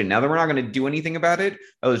question. Now that we're not going to do anything about it,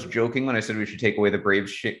 I was joking when I said we should take away the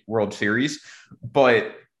Braves World Series,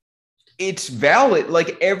 but it's valid.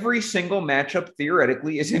 Like every single matchup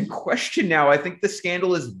theoretically is in question now. I think the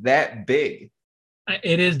scandal is that big.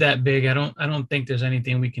 It is that big. I don't think there's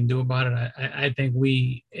anything we can do about it. I think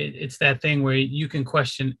it's that thing where you can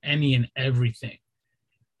question any and everything.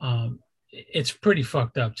 It's pretty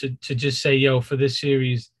fucked up to just say, yo, for this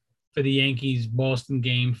series, for the Yankees Boston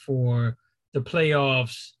game, for the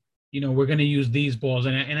playoffs, we're going to use these balls.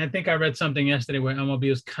 And I think I read something yesterday where MLB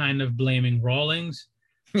was kind of blaming Rawlings.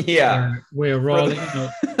 Yeah. Where Rawlings,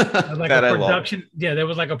 like a production. Yeah, there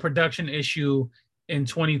was like a production issue in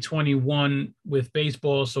 2021 with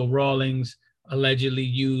baseball. So Rawlings allegedly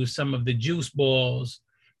used some of the juice balls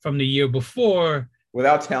from the year before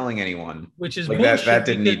without telling anyone, which is like bullshit. That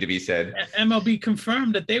didn't need to be said. MLB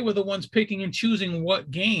confirmed that they were the ones picking and choosing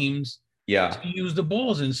what games to use the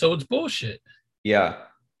balls in. So it's bullshit. Yeah.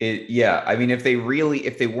 I mean, if they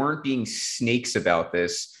weren't being snakes about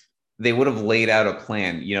this, they would have laid out a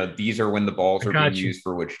plan. These are when the balls are being used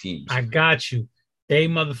for which teams. I got you. They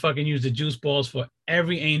motherfucking used the juice balls for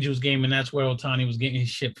every Angels game, and that's where Ohtani was getting his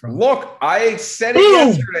shit from. Look, I said it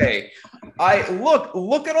yesterday.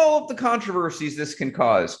 Look at all of the controversies this can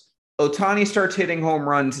cause. Ohtani starts hitting home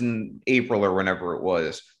runs in April or whenever it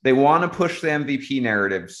was. They want to push the MVP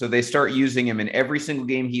narrative, so they start using him in every single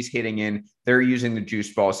game he's hitting in. They're using the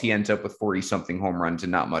juice balls. He ends up with 40-something home runs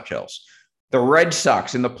and not much else. The Red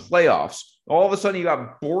Sox in the playoffs, all of a sudden you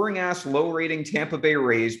got boring-ass, low-rating Tampa Bay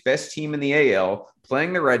Rays, best team in the AL,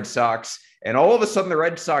 playing the Red Sox, and all of a sudden the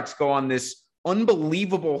Red Sox go on this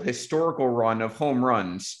unbelievable historical run of home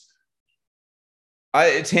runs.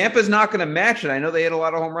 Tampa's not going to match it. I know they had a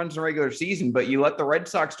lot of home runs in the regular season, but you let the Red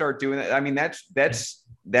Sox start doing that. I mean, that's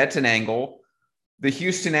an angle. The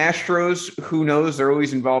Houston Astros, who knows? They're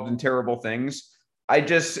always involved in terrible things.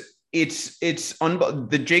 It's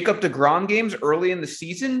the Jacob deGrom games early in the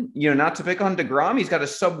season, not to pick on deGrom. He's got a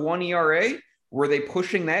sub-1 ERA. Were they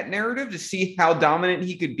pushing that narrative to see how dominant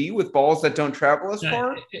he could be with balls that don't travel as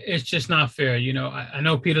far? It's just not fair. I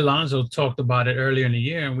know Pete Alonso talked about it earlier in the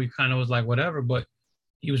year, and we kind of was like, whatever, but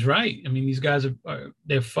he was right. I mean, these guys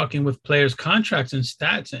they're fucking with players' contracts and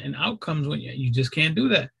stats and outcomes when you just can't do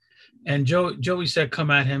that. And Joey said, come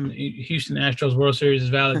at him. Houston Astros World Series is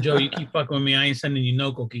valid. Joe, you keep fucking with me. I ain't sending you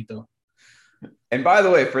no coquito. And by the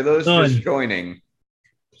way, for those just joining,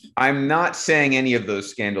 I'm not saying any of those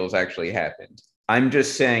scandals actually happened. I'm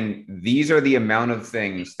just saying these are the amount of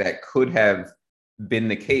things that could have been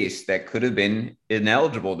the case that could have been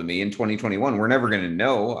ineligible to me in 2021. We're never going to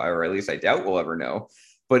know, or at least I doubt we'll ever know.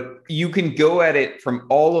 But you can go at it from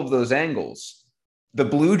all of those angles. The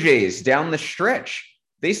Blue Jays down the stretch,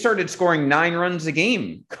 they started scoring 9 runs a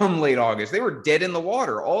game come late August. They were dead in the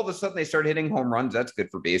water. All of a sudden, they started hitting home runs. That's good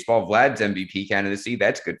for baseball. Vlad's MVP candidacy.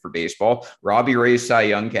 That's good for baseball. Robbie Ray's Cy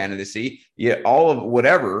Young candidacy. Yeah, all of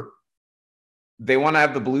whatever. They want to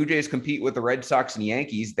have the Blue Jays compete with the Red Sox and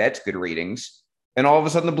Yankees. That's good ratings. And all of a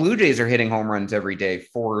sudden, the Blue Jays are hitting home runs every day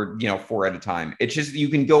for 4 at a time. It's just you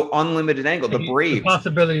can go unlimited angle. The Braves. The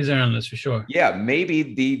possibilities are endless for sure. Yeah, maybe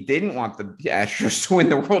they didn't want the Astros to win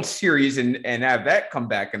the World Series and have that come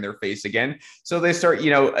back in their face again. So they start,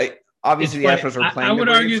 Obviously, the Astros are playing. I would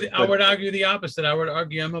argue. I would argue the opposite. I would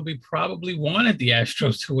argue MLB probably wanted the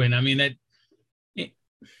Astros to win. I mean, that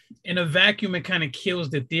in a vacuum, it kind of kills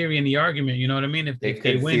the theory and the argument. You know what I mean? If they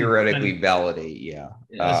win, theoretically validate. Yeah.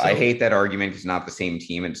 So, I hate that argument. It's not the same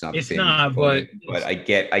team. It's not the same. But I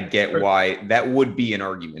get why that would be an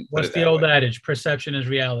argument. What's the old adage? Perception is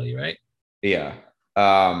reality, right? Yeah.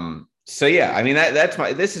 So yeah, I mean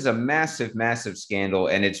this is a massive, massive scandal,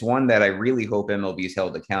 and it's one that I really hope MLB is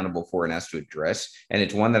held accountable for and has to address. And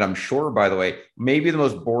it's one that I'm sure, by the way, maybe the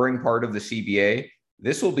most boring part of the CBA.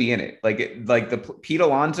 This will be in it. Pete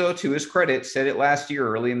Alonso, to his credit, said it last year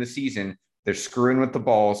early in the season. They're screwing with the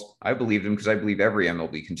balls. I believed him because I believe every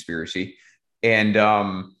MLB conspiracy. And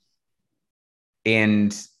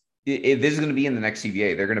this is going to be in the next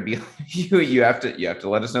CBA. They're going to be you have to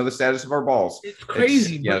let us know the status of our balls. It's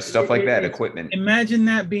crazy. Stuff like that, equipment. Imagine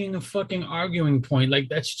that being a fucking arguing point. Like,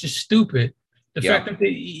 that's just stupid. The fact that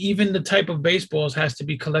even the type of baseballs has to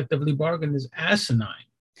be collectively bargained is asinine.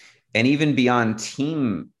 And even beyond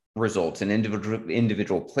team results and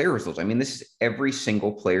individual player results. I mean, this is every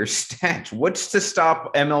single player's stats. What's to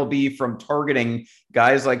stop MLB from targeting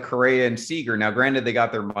guys like Correa and Seager? Now, granted, they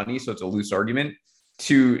got their money, so it's a loose argument,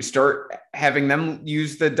 to start having them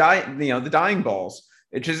use the dying balls.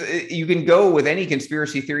 It's just, you can go with any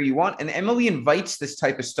conspiracy theory you want. And MLB invites this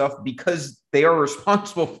type of stuff because they are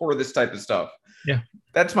responsible for this type of stuff. Yeah.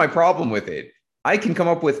 That's my problem with it. I can come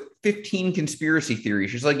up with 15 conspiracy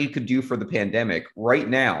theories, just like you could do for the pandemic right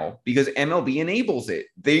now, because MLB enables it.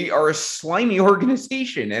 They are a slimy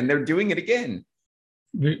organization, and they're doing it again.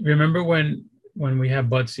 Remember when we had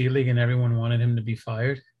Bud Selig and everyone wanted him to be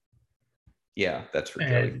fired? Yeah, that's for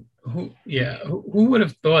Kelly. Who would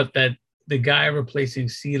have thought that the guy replacing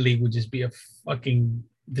Selig would just be a fucking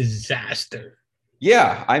disaster?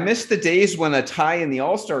 Yeah, I miss the days when a tie in the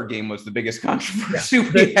All-Star game was the biggest controversy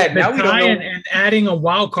we had. Now we don't know. And adding a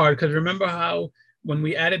wild card, because remember how when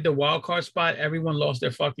we added the wild card spot, everyone lost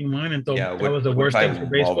their fucking mind and thought that was the worst thing for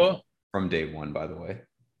baseball? From day one, by the way.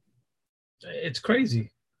 It's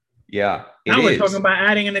crazy. Yeah, now we're talking about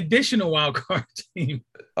adding an additional wild card team.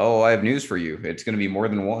 Oh, I have news for you. It's going to be more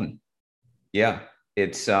than one. Yeah,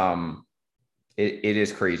 it's it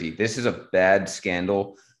is crazy. This is a bad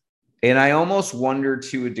scandal. And I almost wonder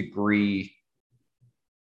to a degree,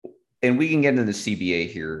 and we can get into the CBA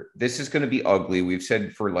here. This is going to be ugly. We've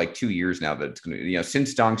said for like 2 years now that it's going to,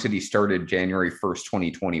 since Dong City started January 1st,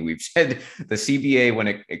 2020, we've said the CBA, when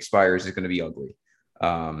it expires, is going to be ugly.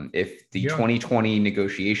 If the 2020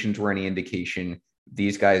 negotiations were any indication,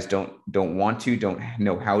 these guys don't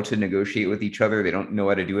know how to negotiate with each other. They don't know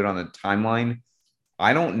how to do it on the timeline.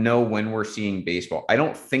 I don't know when we're seeing baseball. I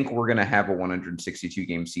don't think we're going to have a 162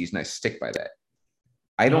 game season. I stick by that.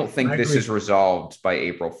 I don't think this is resolved by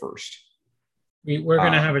April 1st. We're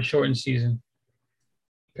going to have a shortened season.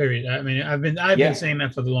 Period. I mean, I've been saying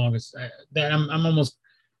that for the longest. That I'm almost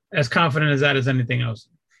as confident as that as anything else.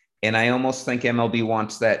 And I almost think MLB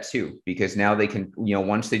wants that too, because now they can,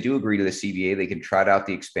 once they do agree to the CBA, they can trot out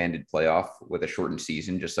the expanded playoff with a shortened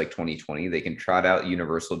season, just like 2020. They can trot out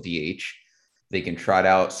universal DH. They can trot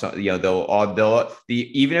out some,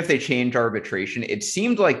 even if they change arbitration, it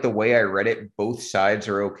seemed like the way I read it, both sides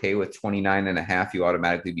are okay with 29.5. You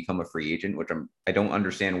automatically become a free agent, which I don't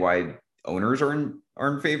understand why owners are in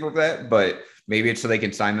favor of that, but maybe it's so they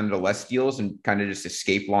can sign them to less deals and kind of just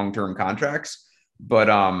escape long-term contracts. But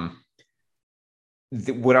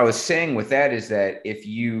what I was saying with that is that if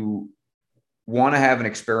you want to have an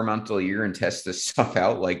experimental year and test this stuff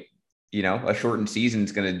out, like, a shortened season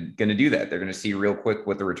is going to do that. They're going to see real quick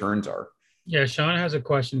what the returns are. Yeah, Sean has a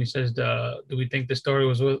question. He says, do we think the story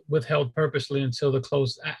was withheld purposely until the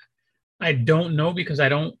close? I don't know, because I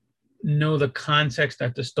don't know the context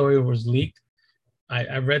that the story was leaked.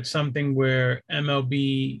 I read something where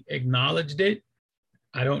MLB acknowledged it.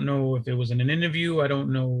 I don't know if it was in an interview. I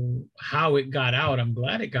don't know how it got out. I'm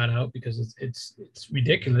glad it got out, because it's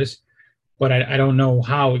ridiculous. But I don't know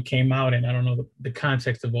how it came out, and I don't know the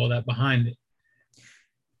context of all that behind it.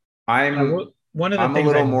 I'm a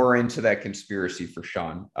little more into that conspiracy for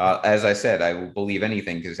Sean. As I said, I will believe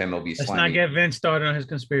anything because MLB. Let's not get Vince started on his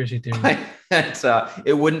conspiracy theory.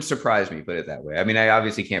 It wouldn't surprise me, put it that way. I mean, I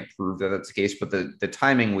obviously can't prove that that's the case, but the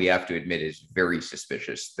timing, we have to admit, is very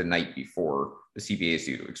suspicious. The night before the CBA is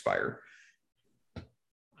due to expire.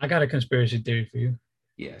 I got a conspiracy theory for you.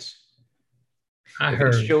 Yes. I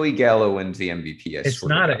heard Joey Gallo wins the MVP. It's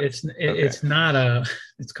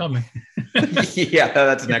coming. Yeah,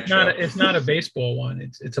 that's next show. It's not a baseball one.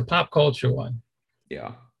 It's a pop culture one.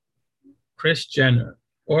 Yeah. Kris Jenner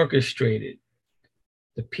orchestrated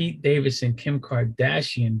the Pete Davidson, Kim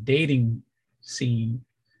Kardashian dating scene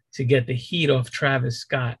to get the heat off Travis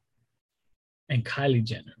Scott and Kylie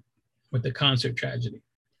Jenner with the concert tragedy.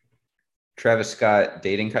 Travis Scott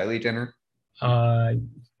dating Kylie Jenner?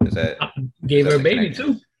 Is that gave her a baby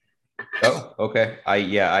too? Oh, okay.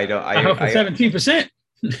 I don't. I hope for 17%.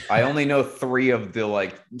 I only know 3 of the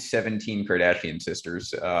like 17 Kardashian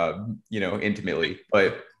sisters, intimately.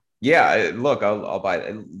 But yeah, look, I'll buy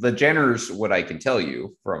it. The Jenners. What I can tell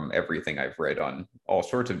you from everything I've read on all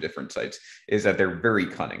sorts of different sites is that they're very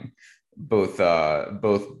cunning. Both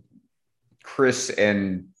Chris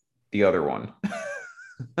and the other one,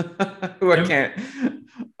 who I can't.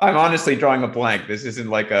 I'm honestly drawing a blank. This isn't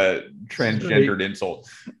like a transgendered insult.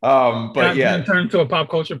 But yeah. Turn to a pop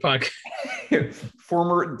culture podcast.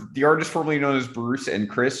 The artist formerly known as Bruce and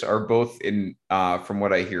Chris are both in, from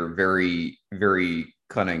what I hear, very, very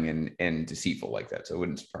cunning and deceitful like that. So it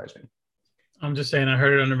wouldn't surprise me. I'm just saying, I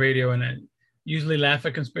heard it on the radio, and I usually laugh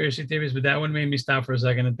at conspiracy theories, but that one made me stop for a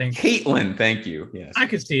second and think. Caitlin, thank you. Yes, I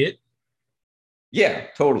could see it. Yeah,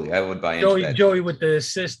 totally. I would buy into that. Joey with the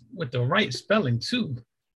assist with the right spelling too.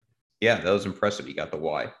 Yeah, that was impressive. He got the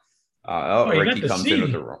Y. Ricky comes in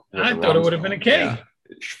with the wrong. I thought it would have been a K. Yeah.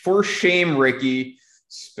 For shame, Ricky,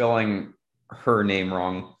 spelling her name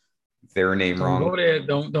wrong, their name wrong. Go there.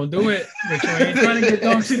 Don't do it. Rich, you ain't trying to get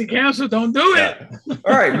Dome City Council. Don't do it. Yeah.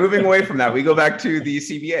 All right, moving away from that, we go back to the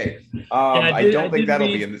CBA. I don't think that'll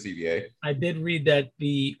be in the CBA. I did read that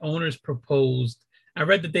the owners proposed. I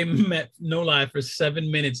read that they met, no lie, for 7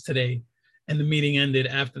 minutes today, and the meeting ended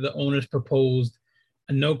after the owners proposed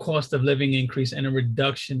a no cost of living increase and a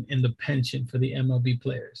reduction in the pension for the MLB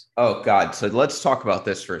players. Oh, God. So let's talk about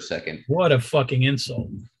this for a second. What a fucking insult.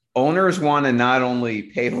 Owners want to not only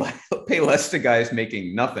pay less to guys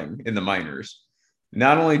making nothing in the minors,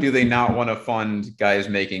 not only do they not want to fund guys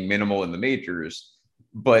making minimal in the majors,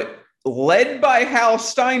 but led by Hal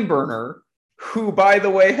Steinbrenner, who, by the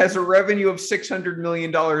way, has a revenue of $600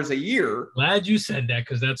 million a year. Glad you said that,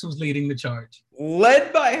 because that's who's leading the charge.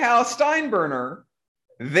 Led by Hal Steinbrenner,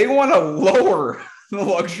 they want to lower the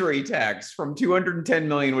luxury tax from 210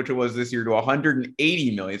 million, which it was this year, to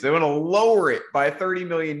 180 million. So they want to lower it by 30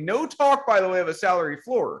 million. No talk, by the way, of a salary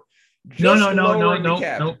floor. No.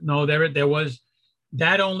 There was,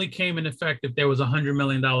 that only came in effect if there was $100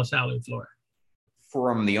 million salary floor.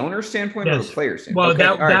 From the owner's standpoint, yes, or the player's standpoint?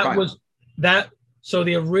 Well, okay. that was that. So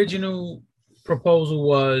the original proposal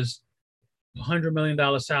was $100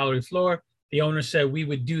 million salary floor. The owner said we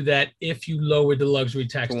would do that if you lowered the luxury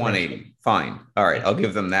tax to 180. Fine. All right. I'll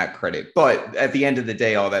give them that credit. But at the end of the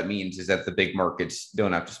day, all that means is that the big markets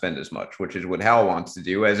don't have to spend as much, which is what Hal wants to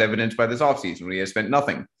do, as evidenced by this offseason when he has spent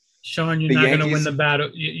nothing. Sean, you're not going to win the battle.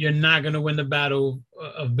 You're not going to win the battle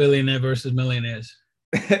of billionaire versus millionaires.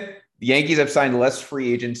 The Yankees have signed less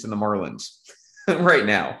free agents than the Marlins right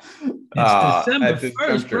now. It's December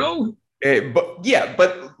 1st, bro.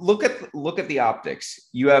 But look at the optics.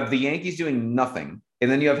 You have the Yankees doing nothing,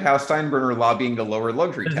 and then you have Hal Steinbrenner lobbying to lower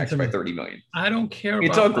luxury tax by 30 million. I don't care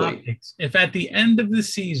about optics. If at the end of the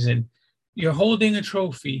season you're holding a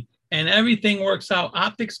trophy and everything works out,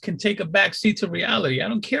 optics can take a back seat to reality. I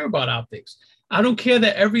don't care about optics. I don't care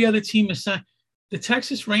that every other team is signed. The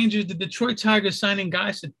Texas Rangers, the Detroit Tigers signing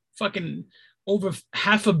guys to fucking over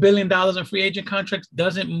 $500 million in free agent contracts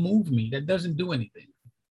doesn't move me. That doesn't do anything.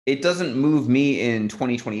 It doesn't move me in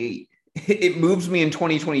 2028. It moves me in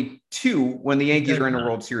 2022 when the Yankees are in a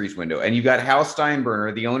World Series window. And you got Hal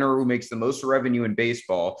Steinbrenner, the owner who makes the most revenue in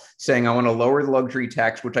baseball, saying, I want to lower the luxury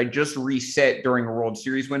tax, which I just reset during a World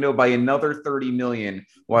Series window, by another 30 million,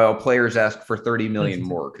 while players ask for 30 million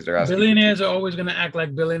more because they're asking. Billionaires are always going to act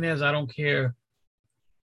like billionaires. I don't care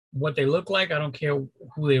what they look like. I don't care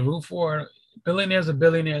who they root for. Billionaires are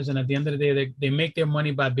billionaires, and at the end of the day, they make their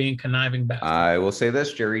money by being conniving bastards. I will say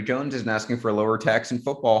this: Jerry Jones isn't asking for a lower tax in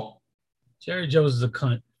football. Jerry Jones is a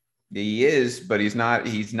cunt. He is, but he's not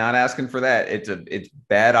asking for that. It's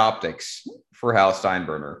bad optics for Hal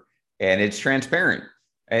Steinbrenner, and it's transparent.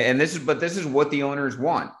 And this is what the owners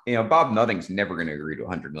want. You know, Bob Nutting's never going to agree to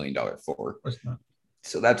 $100 million floor. Of course not.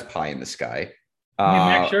 So that's pie in the sky. I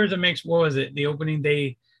mean, Max Scherzer makes, what was it? The opening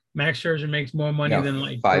day, Max Scherzer makes more money than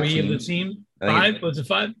like 3 of the team. 5? Was it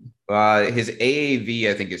 5? His AAV,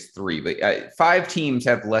 I think, is 3, but 5 teams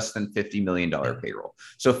have less than $50 million payroll.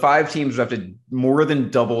 So 5 teams would have to more than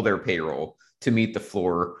double their payroll to meet the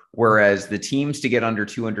floor, whereas the teams to get under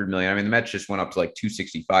 200 million, I mean, the Mets just went up to like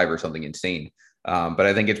 265 or something insane. But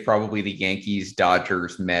I think it's probably the Yankees,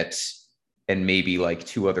 Dodgers, Mets, and maybe like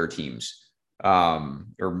 2 other teams,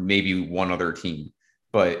 or maybe 1 other team.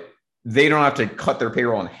 But they don't have to cut their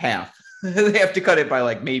payroll in half They have to cut it by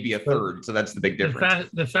like maybe a third. So that's the big difference.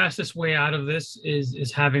 The fastest way out of this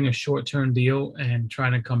is having a short-term deal and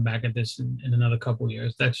trying to come back at this in another couple of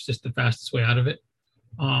years. That's just the fastest way out of it.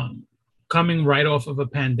 Coming right off of a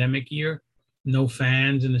pandemic year, no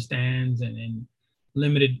fans in the stands and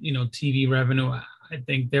limited, TV revenue. I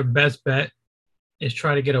think their best bet is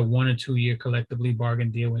try to get a 1 or 2 year collectively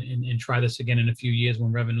bargain deal and try this again in a few years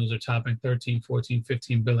when revenues are topping 13, 14,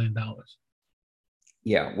 15 billion dollars.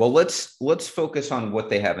 Yeah, well, let's focus on what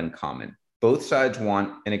they have in common. Both sides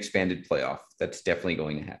want an expanded playoff. That's definitely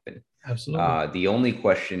going to happen. Absolutely. The only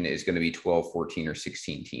question is going to be 12, 14, or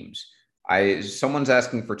 16 teams. Someone's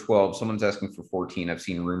asking for 12, someone's asking for 14. I've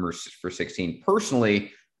seen rumors for 16.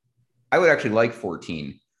 Personally, I would actually like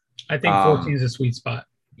 14. I think 14 is a sweet spot.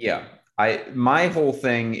 Yeah. My whole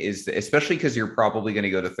thing is, especially because you're probably going to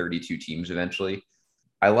go to 32 teams eventually,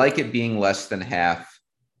 I like it being less than half.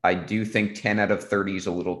 I do think 10 out of 30 is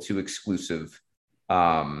a little too exclusive.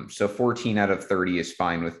 So 14 out of 30 is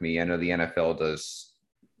fine with me. I know the NFL does,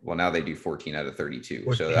 well, now they do 14 out of 32.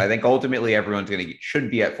 14. So I think ultimately everyone's should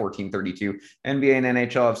be at 14, 32. NBA and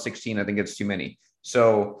NHL have 16. I think it's too many.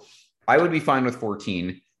 So I would be fine with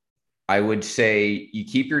 14. I would say you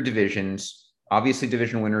keep your divisions. Obviously,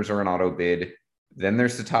 division winners are an auto bid. Then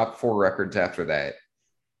there's the top 4 records after that.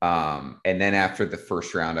 And then after the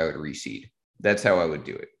first round, I would reseed. That's how I would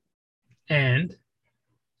do it. And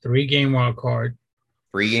 3-game wild card.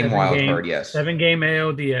 3-game wild card, yes. 7-game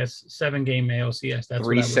ALDS, 7-game ALCS. That's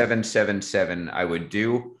 3-7-7-7 I would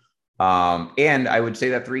do. And I would say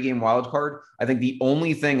that 3-game wild card, I think the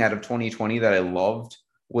only thing out of 2020 that I loved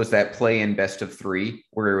was that play in best of 3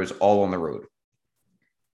 where it was all on the road.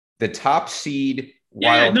 The top seed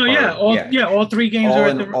wild card. All 3 games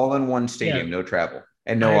all in one stadium, no travel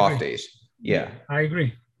and no off days. Yeah. I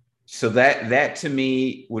agree. So that to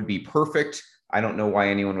me would be perfect. I don't know why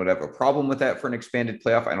anyone would have a problem with that for an expanded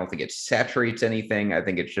playoff. I don't think it saturates anything. I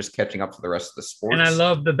think it's just catching up to the rest of the sports. And I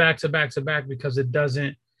love the back-to-back because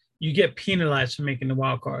you get penalized for making the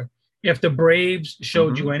wild card. If the Braves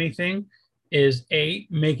showed you anything, is A,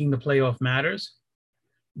 making the playoff matters,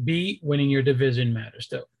 B, winning your division matters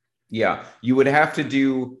still. Yeah, you would have to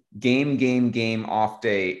do game, off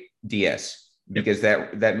day DS. Because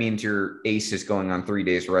that means your ace is going on 3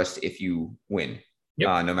 days rest if you win,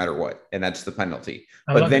 no matter what, and that's the penalty.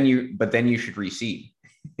 But then you should reseed,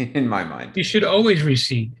 in my mind. You should always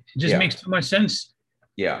reseed. It just makes too much sense.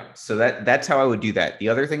 Yeah, so that's how I would do that. The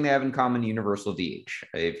other thing they have in common: universal DH.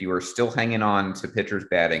 If you are still hanging on to pitchers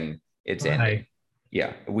batting, it's ending.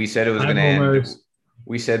 Yeah, we said it was going to end.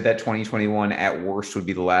 We said that 2021 at worst would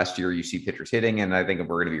be the last year you see pitchers hitting, and I think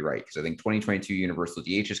we're going to be right because I think 2022 universal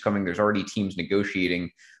DH is coming. There's already teams negotiating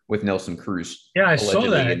with Nelson Cruz. Yeah, I saw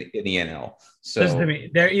that in the NL. So listen to me,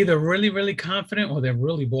 they're either really, really confident or they're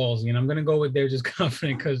really ballsy, and I'm going to go with they're just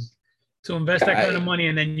confident because to invest that kind of money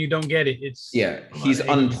and then you don't get it, he's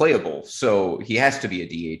unplayable, so he has to be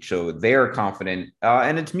a DH. So they're confident,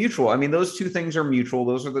 and it's mutual. I mean, those two things are mutual.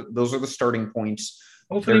 Those are the starting points.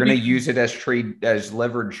 Hopefully they're going to use it as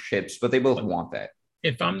leverage chips, but they both want that.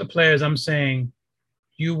 If I'm the players, I'm saying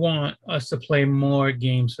you want us to play more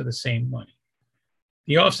games for the same money.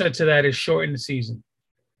 The offset to that is shorten the season.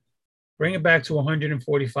 Bring it back to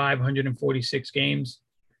 145, 146 games.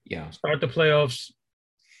 Yeah. Start the playoffs.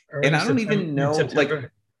 And I don't even know,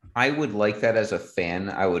 I would like that as a fan.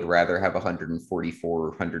 I would rather have 144,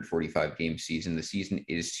 145 game season. The season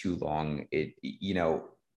is too long.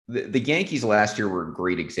 The Yankees last year were a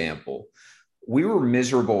great example. We were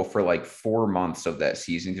miserable for like 4 months of that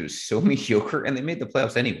season. It was so mediocre, and they made the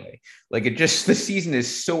playoffs anyway. The season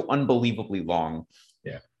is so unbelievably long.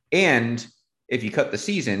 Yeah. And if you cut the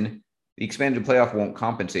season, the expanded playoff won't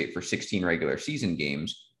compensate for 16 regular season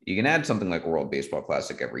games. You can add something like World Baseball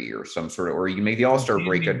Classic every year, or you can make the All-Star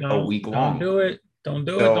break a week long. Don't do it.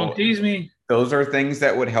 Don't tease me. Those are things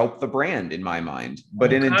that would help the brand in my mind.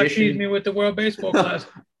 But in addition, tease me with the World Baseball Classic.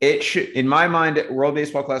 It should, in my mind, World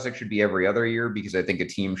Baseball Classic should be every other year because I think a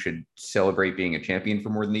team should celebrate being a champion for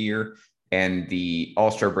more than a year. And the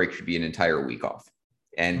All-Star break should be an entire week off.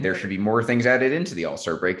 And there should be more things added into the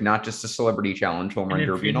All-Star break, not just a celebrity challenge, home run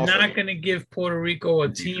derby. If you're not going to give Puerto Rico a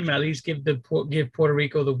team, at least give Puerto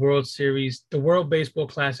Rico the World Series, the World Baseball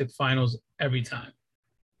Classic finals every time.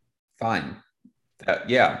 Fine.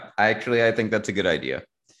 I think that's a good idea.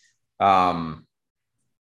 That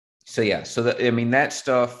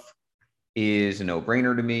stuff is a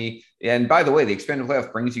no-brainer to me. And by the way, the expanded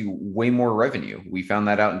playoff brings you way more revenue. We found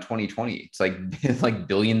that out in 2020. It's like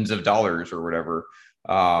billions of dollars or whatever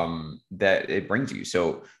that it brings you.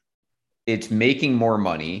 So it's making more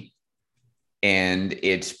money. and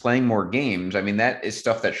it's playing more games. I mean, that is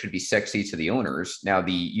stuff that should be sexy to the owners. Now,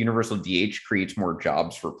 the universal DH creates more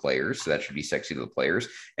jobs for players, so that should be sexy to the players.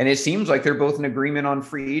 And it seems like they're both in agreement on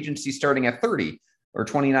free agency starting at 30 or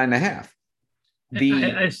 29 and a half.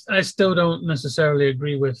 I still don't necessarily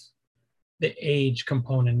agree with the age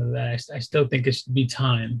component of that. I still think it should be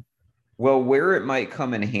time. Well, where it might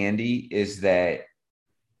come in handy is that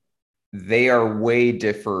they are way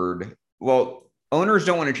differed. Well, owners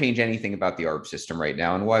don't want to change anything about the ARB system right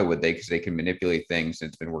now. And why would they? Because they can manipulate things and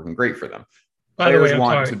it's been working great for them. By the way, I'm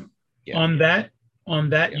sorry. On that,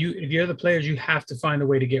 if you're the players, you have to find a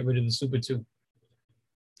way to get rid of the Super 2.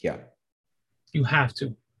 Yeah. You have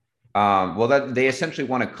to. Well, that they essentially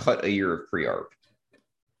want to cut a year of pre-ARB,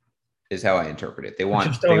 is how I interpret it. They want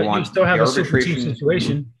you still have a Super 2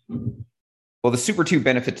 situation. Well, the Super 2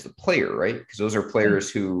 benefits the player, right? Because those are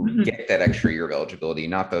players who get that extra year of eligibility,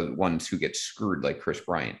 not the ones who get screwed like Chris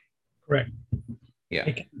Bryant. Correct. Yeah.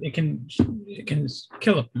 It can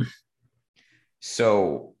kill them.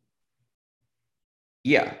 So,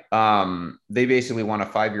 yeah. They basically want a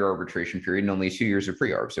 5-year arbitration period and only 2 years of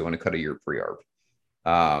pre-ARB. So they want to cut a year of pre-ARB.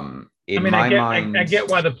 I get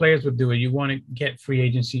why the players would do it. You want to get free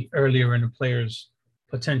agency earlier in the player's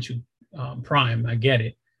potential prime. I get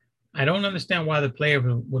it. I don't understand why the player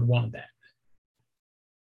would want that.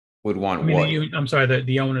 Would want what? I'm sorry,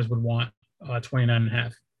 the owners would want 29 and a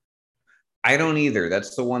half. I don't either.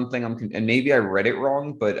 That's the one thing and maybe I read it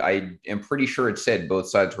wrong, but I am pretty sure it said both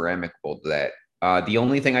sides were amicable to that. The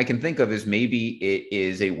only thing I can think of is maybe it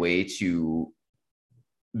is a way to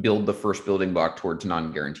build the first building block towards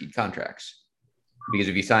non-guaranteed contracts. Because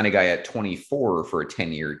if you sign a guy at 24 for a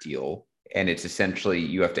 10-year deal, and it's essentially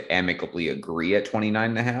you have to amicably agree at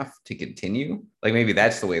 29 and a half to continue. Like maybe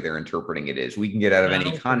that's the way they're interpreting it is. We can get out of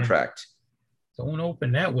any contract. Don't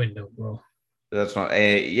open that window, bro. That's not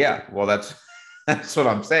yeah. Well, that's what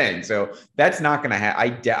I'm saying. So that's not going to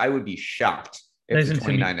happen. I would be shocked if the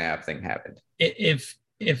 29 and a half thing happened. If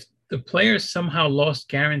the players somehow lost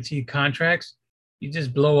guaranteed contracts, you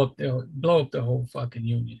just blow up the whole fucking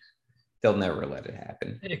union. They'll never let it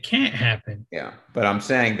happen. It can't happen. Yeah. But I'm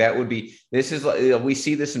saying this is we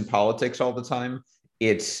see this in politics all the time.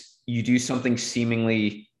 It's you do something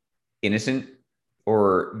seemingly innocent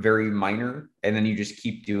or very minor, and then you just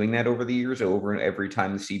keep doing that over the years, over and every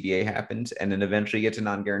time the CBA happens, and then eventually get to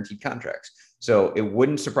non-guaranteed contracts. So it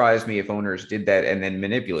wouldn't surprise me if owners did that and then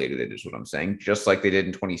manipulated it, is what I'm saying, just like they did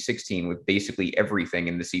in 2016 with basically everything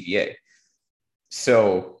in the CBA.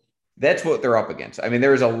 So that's what they're up against. I mean,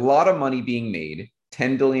 there's a lot of money being made,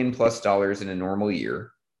 $10 billion plus in a normal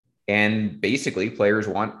year. And basically players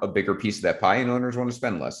want a bigger piece of that pie and owners want to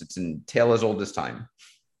spend less. It's a tale as old as time.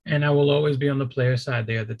 And I will always be on the player side.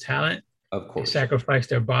 They are the talent. Of course. They sacrifice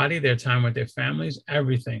their body, their time with their families,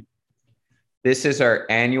 everything. This is our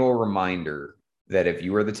annual reminder that if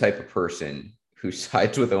you are the type of person who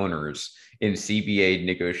sides with owners in CBA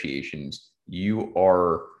negotiations, you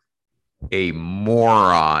are a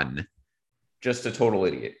moron. Just a total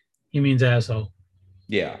idiot. He means asshole.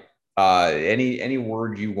 Yeah. Any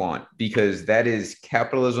word you want, because that is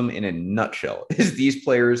capitalism in a nutshell. Is these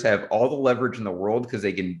players have all the leverage in the world because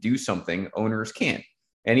they can do something owners can't.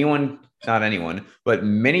 Not anyone, but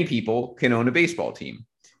many people can own a baseball team.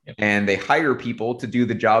 Yep. And they hire people to do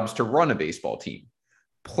the jobs to run a baseball team.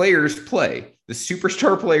 Players play. The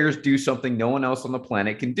superstar players do something no one else on the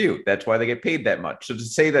planet can do. That's why they get paid that much. So to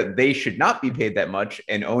say that they should not be paid that much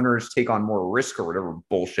and owners take on more risk or whatever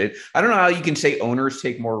bullshit, I don't know how you can say owners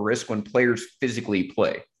take more risk when players physically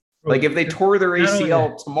play. Like if they tore their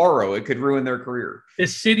ACL tomorrow, it could ruin their career. The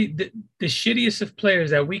shittiest of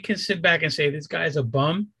players that we can sit back and say this guy's a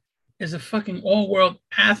bum is a fucking all-world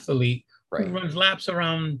athlete who runs laps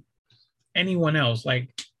around anyone else.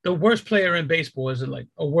 Like the worst player in baseball is like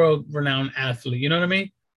a world-renowned athlete. You know what I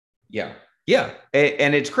mean? Yeah. Yeah.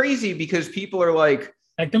 And it's crazy because people are like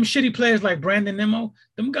them shitty players like Brandon Nimmo,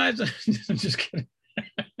 them guys are I'm just kidding.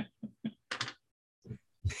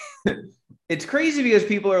 It's crazy because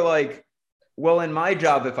people are like, well, in my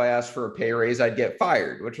job, if I asked for a pay raise, I'd get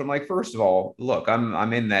fired, which I'm like, first of all, look,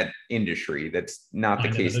 I'm in that industry. That's not the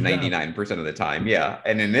case 99% of the time. Yeah.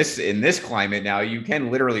 And in this climate now, you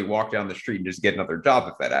can literally walk down the street and just get another job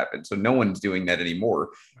if that happens. So no one's doing that anymore.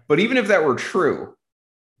 But even if that were true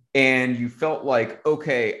and you felt like,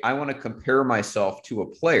 okay, I want to compare myself to a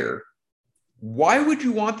player, why would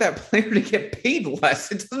you want that player to get paid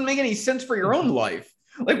less? It doesn't make any sense for your own life.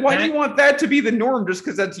 Like, why do you want that to be the norm just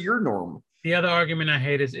because that's your norm? The other argument I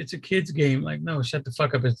hate is it's a kid's game. Like, no, shut the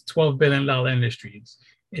fuck up. It's a $12 billion industry.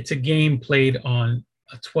 It's a game played on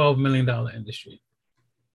a $12 million industry.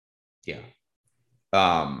 Yeah.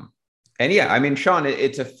 And yeah, I mean, Sean,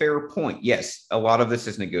 it's a fair point. Yes, a lot of this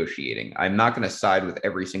is negotiating. I'm not going to side with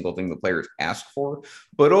every single thing the players ask for,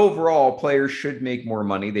 but overall, players should make more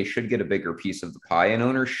money. They should get a bigger piece of the pie, and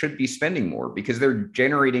owners should be spending more because they're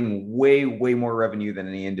generating way, way more revenue than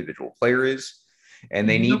any individual player is. And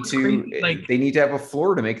they need to have a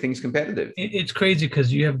floor to make things competitive. It's crazy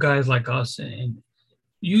because you have guys like us, and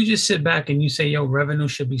you just sit back and you say, yo, revenue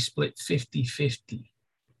should be split 50-50.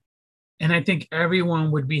 And I think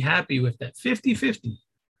everyone would be happy with that 50-50,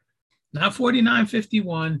 not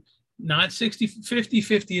 49-51, not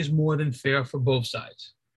 50-50 is more than fair for both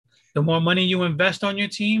sides. The more money you invest on your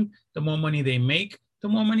team, the more money they make, the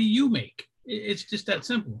more money you make. It's just that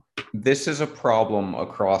simple. This is a problem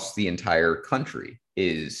across the entire country.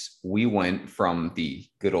 Is we went from the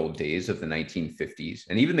good old days of the 1950s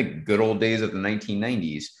and even the good old days of the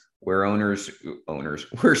 1990s where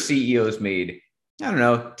where CEOs made, I don't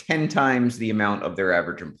know, 10 times the amount of their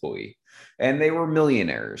average employee. And they were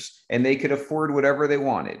millionaires and they could afford whatever they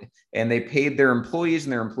wanted. And they paid their employees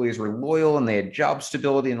and their employees were loyal and they had job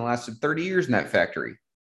stability and lasted 30 years in that factory.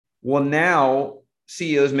 Well, now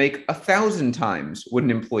CEOs make 1,000 times what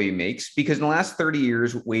an employee makes because in the last 30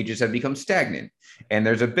 years, wages have become stagnant and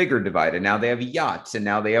there's a bigger divide. And now they have yachts and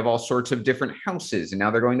now they have all sorts of different houses and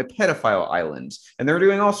now they're going to pedophile islands and they're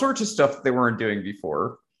doing all sorts of stuff that they weren't doing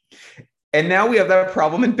before. And now we have that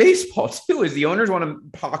problem in baseball too, is the owners want to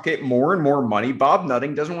pocket more and more money. Bob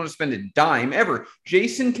Nutting doesn't want to spend a dime ever.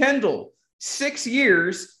 Jason Kendall, 6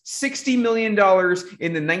 years, $60 million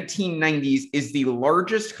in the 1990s is the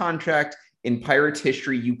largest contract in Pirates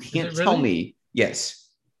history. You can't tell me. Yes.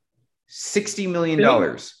 $60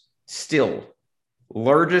 million still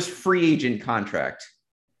largest free agent contract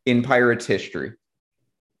in Pirates history.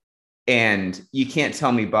 And you can't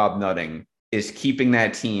tell me Bob Nutting is keeping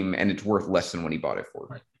that team and it's worth less than what he bought it for.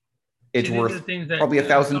 Right. It's worth probably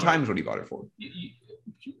 1,000 times what he bought it for.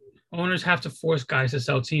 Owners have to force guys to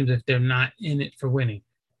sell teams if they're not in it for winning.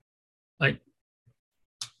 Like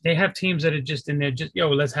they have teams that are just in there, just, yo,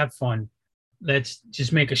 let's have fun. Let's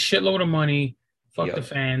just make a shitload of money. Fuck the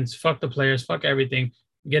fans, fuck the players, fuck everything.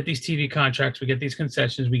 We get these TV contracts, we get these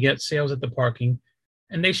concessions, we get sales at the parking,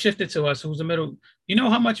 and they shift it to us. Who's the middle? You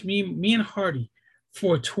know how much me and Hardy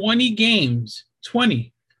for 20 games,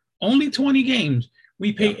 only 20 games,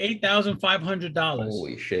 we pay $8,500.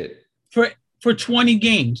 Holy shit! For 20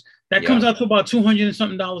 games, that comes out to about $200 and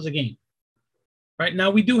something a game. Right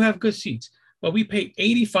now, we do have good seats, but we pay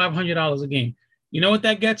 $8,500 a game. You know what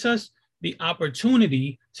that gets us? The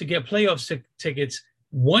opportunity to get playoff tickets,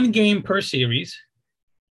 one game per series.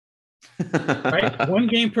 Right? One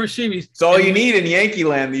game per series. It's all you need in Yankee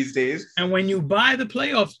land these days. And when you buy the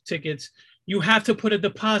playoff tickets, you have to put a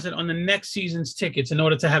deposit on the next season's tickets in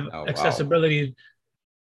order to have accessibility. Wow.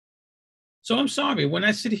 So I'm sorry, when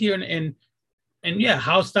I sit here and yeah,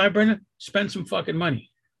 Hal Steinbrenner, spend some fucking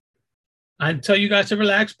money. I tell you guys to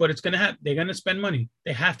relax, but it's gonna happen. They're gonna spend money.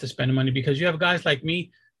 They have to spend money because you have guys like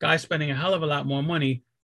me, guys spending a hell of a lot more money,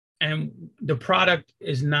 and the product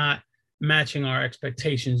is not matching our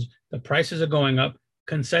expectations. The prices are going up,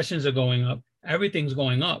 concessions are going up, everything's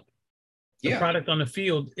going up. The product on the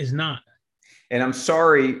field is not. And I'm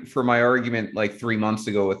sorry for my argument like 3 months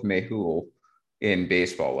ago with Mehul in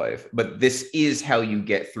Baseball Life, but this is how you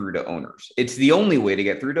get through to owners. It's the only way to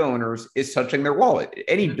get through to owners is touching their wallet.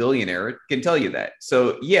 Any billionaire can tell you that.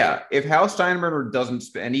 So yeah, if Hal Steinbrenner doesn't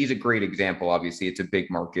spend, and he's a great example, obviously it's a big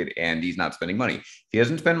market and he's not spending money. If he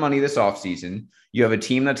doesn't spend money this offseason, you have a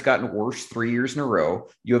team that's gotten worse 3 years in a row.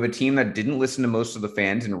 You have a team that didn't listen to most of the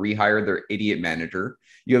fans and rehired their idiot manager.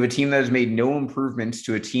 You have a team that has made no improvements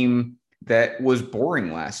to a team that was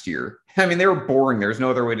boring last year. I mean, they were boring. There's no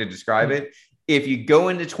other way to describe it. If you go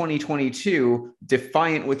into 2022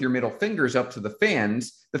 defiant with your middle fingers up to the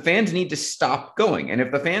fans need to stop going. And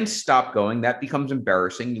if the fans stop going, that becomes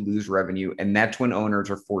embarrassing. You lose revenue. And that's when owners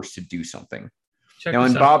are forced to do something. Now,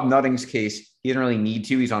 in Bob Nutting's case, he didn't really need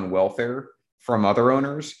to. He's on welfare from other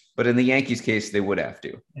owners. But in the Yankees case, they would have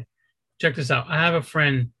to. Check this out. I have a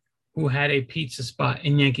friend who had a pizza spot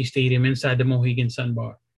in Yankee Stadium inside the Mohegan Sun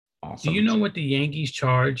Bar. Awesome. Do you know what the Yankees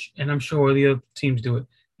charge? And I'm sure the other teams do it.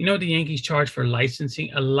 You know what the Yankees charge for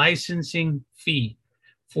licensing? A licensing fee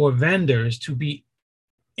for vendors to be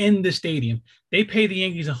in the stadium. They pay the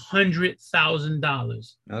Yankees $100,000. I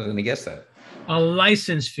was going to guess that. A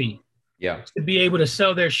license fee. Yeah. To be able to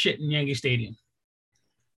sell their shit in Yankee Stadium.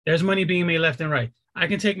 There's money being made left and right. I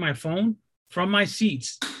can take my phone from my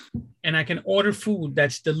seats and I can order food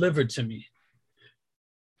that's delivered to me.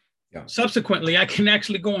 Yeah. Subsequently, I can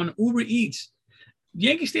actually go on Uber Eats.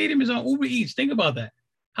 Yankee Stadium is on Uber Eats. Think about that.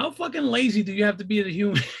 How fucking lazy do you have to be as a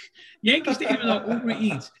human? Yankee Stadium is on Uber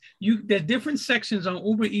Eats. There's different sections on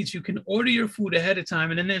Uber Eats. You can order your food ahead of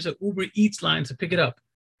time, and then there's an Uber Eats line to pick it up.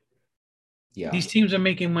 Yeah. These teams are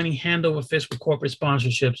making money hand over fist with corporate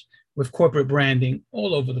sponsorships, with corporate branding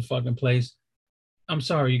all over the fucking place. I'm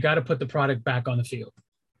sorry, you got to put the product back on the field.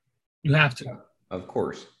 You have to. Of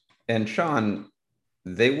course. And Sean,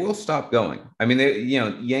 they will stop going. I mean,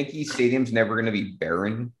 Yankee Stadium's never going to be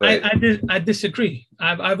barren. But I disagree.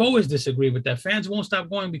 I've always disagreed with that. Fans won't stop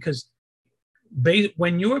going because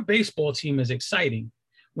when your baseball team is exciting,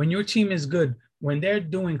 when your team is good, when they're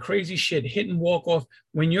doing crazy shit, hitting walk off,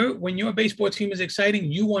 when your baseball team is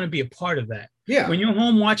exciting, you want to be a part of that. Yeah. When you're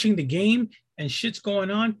home watching the game and shit's going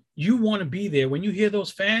on, you want to be there. When you hear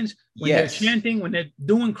those fans, when they're chanting, when they're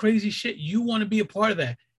doing crazy shit, you want to be a part of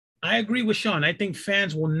that. I agree with Sean. I think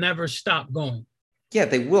fans will never stop going. Yeah,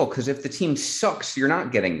 they will, because if the team sucks, you're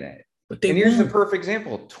not getting that. But here's the perfect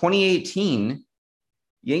example. 2018,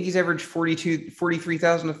 Yankees averaged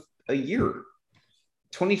 43,000 a year.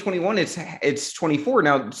 2021, it's 24.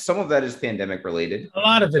 Now, some of that is pandemic related. A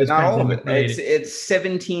lot of it is not all of it. Related. It's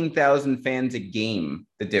 17,000 fans a game,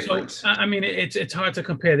 the difference. So, I mean, it's hard to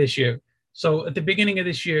compare this year. So at the beginning of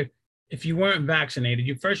this year, if you weren't vaccinated,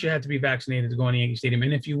 you had to be vaccinated to go in the Yankee Stadium.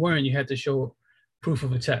 And if you weren't, you had to show proof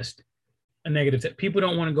of a test, a negative test. People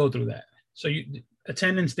don't want to go through that. So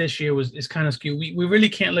attendance this year is kind of skewed. We really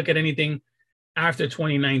can't look at anything after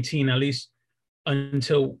 2019, at least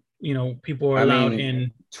until, people are allowed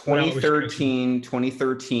in.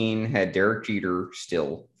 2013 had Derek Jeter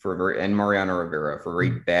still and Mariano Rivera for a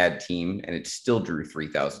very bad team, and it still drew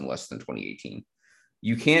 3,000 less than 2018.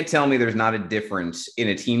 You can't tell me there's not a difference in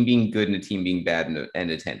a team being good and a team being bad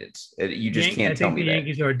and attendance. You just can't tell me that. I think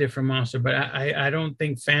the Yankees are a different monster, but I don't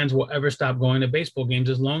think fans will ever stop going to baseball games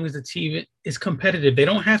as long as the team is competitive. They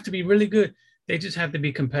don't have to be really good. They just have to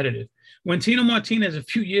be competitive. When Tino Martinez a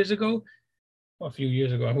few years ago, I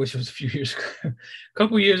wish it was a few years ago, a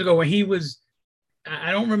couple of years ago when he was, I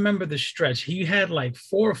don't remember the stretch. He had like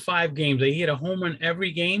 4 or 5 games. He hit a home run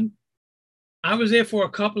every game. I was there for a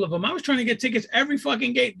couple of them. I was trying to get tickets every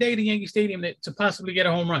fucking day to Yankee Stadium to possibly get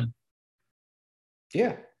a home run.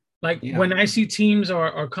 Yeah. When I see teams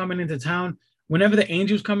are coming into town, whenever the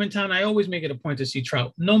Angels come in town, I always make it a point to see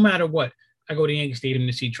Trout. No matter what, I go to Yankee Stadium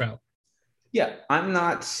to see Trout. Yeah. I'm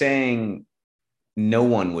not saying no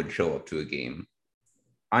one would show up to a game.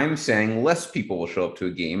 I'm saying less people will show up to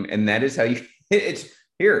a game. And that is how it's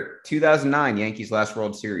here. 2009 Yankees last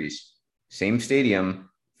World Series, same stadium.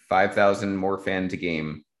 5,000 more fans a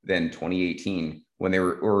game than 2018 when they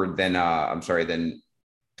were, than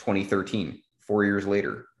 2013, 4 years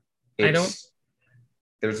later. There's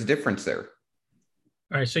a difference there.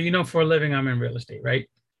 All right. So, for a living, I'm in real estate, right?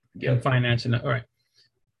 Yeah. And finance. All right.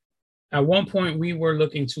 At one point, we were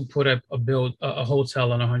looking to put a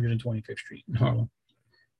hotel on 125th Street in Harlem.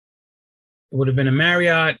 It would have been a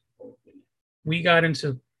Marriott. We got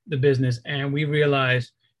into the business and we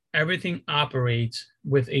realized everything operates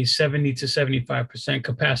with a 70 to 75%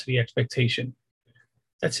 capacity expectation.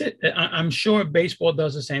 That's it. I'm sure baseball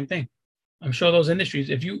does the same thing. I'm sure those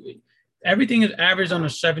industries, everything is averaged on a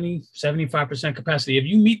 70, 75% capacity. If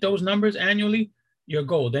you meet those numbers annually, you're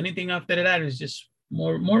gold. Anything after that is just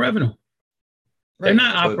more revenue. Right. They're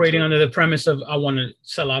not operating under the premise of, I want to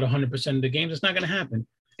sell out 100% of the games. It's not going to happen.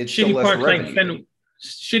 It's shitty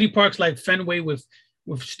parks like Fenway with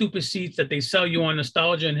stupid seats that they sell you on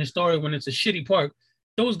nostalgia and historic when it's a shitty park.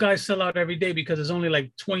 Those guys sell out every day because there's only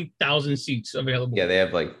like 20,000 seats available. Yeah, they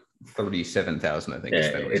have like 37,000, I think.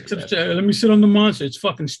 Let me sit on the monster. It's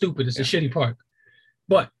fucking stupid. It's a shitty park.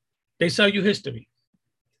 But they sell you history.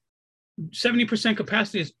 70%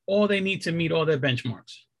 capacity is all they need to meet all their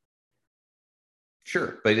benchmarks.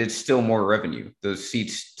 Sure, but it's still more revenue. Those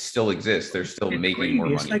seats still exist. They're still making more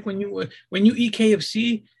money. It's like when you eat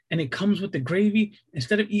KFC and it comes with the gravy.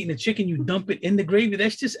 Instead of eating the chicken, you dump it in the gravy.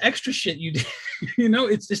 That's just extra shit.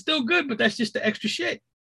 It's still good, but that's just the extra shit.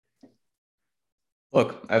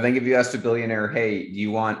 Look, I think if you asked a billionaire, hey, do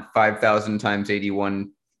you want 5,000 times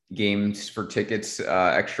 81 games for tickets,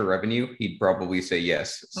 extra revenue? He'd probably say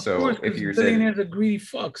yes. Of course, if you're billionaires are greedy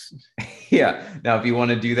fucks. Yeah. Now, if you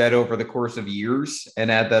want to do that over the course of years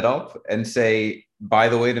and add that up and say, by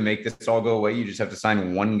the way, to make this all go away, you just have to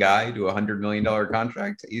sign one guy to $100 million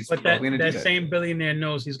contract. He's probably going to do that. That same billionaire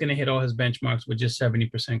knows he's going to hit all his benchmarks with just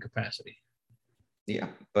 70% capacity. Yeah,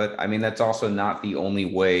 but I mean, that's also not the only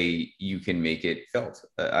way you can make it felt.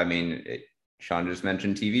 Sean just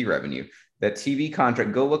mentioned TV revenue. That TV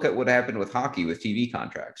contract, go look at what happened with hockey with TV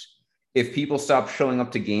contracts. if people stop showing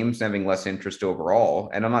up to games and having less interest overall,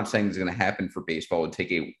 and I'm not saying it's going to happen for baseball, it would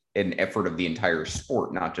take an effort of the entire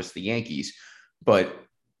sport, not just the Yankees. But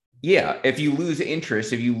yeah, if you lose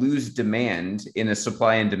interest, if you lose demand in a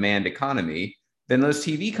supply and demand economy, then those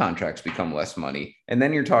TV contracts become less money. And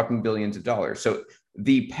then you're talking billions of dollars. So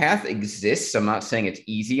the path exists. I'm not saying it's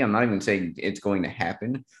easy. I'm not even saying it's going to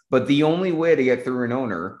happen. But the only way to get through an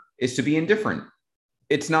owner is to be indifferent.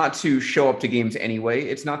 It's not to show up to games anyway.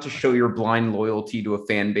 It's not to show your blind loyalty to a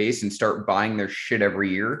fan base and start buying their shit every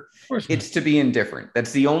year. It's to be indifferent.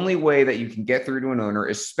 That's the only way that you can get through to an owner,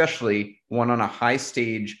 especially one on a high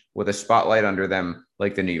stage with a spotlight under them,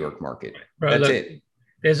 like the New York market. Bro, that's look, it.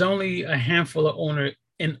 There's only a handful of owners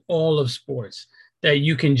in all of sports that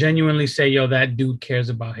you can genuinely say, yo, that dude cares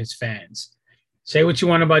about his fans. Say what you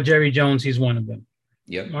want about Jerry Jones. He's one of them.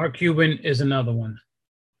 Yep. Mark Cuban is another one.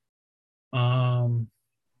 I'm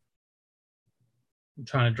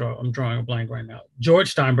drawing a blank right now.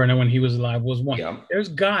 George Steinbrenner, when he was alive, was one. Yeah. There's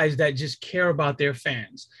guys that just care about their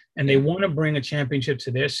fans and they want to bring a championship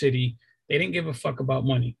to their city. They didn't give a fuck about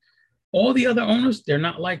money. All the other owners, they're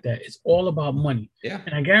not like that. It's all about money. Yeah.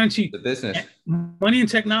 And I guarantee the business, money and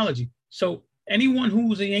technology. So anyone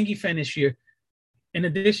who's a Yankee fan this year, in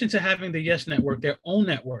addition to having the Yes Network, their own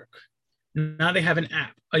network, now they have an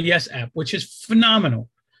app, a Yes app, which is phenomenal.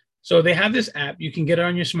 So they have this app. You can get it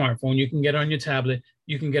on your smartphone. You can get it on your tablet.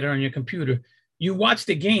 You can get it on your computer. You watch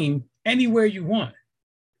the game anywhere you want.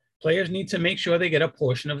 Players need to make sure they get a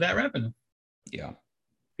portion of that revenue. Yeah.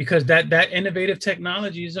 Because that innovative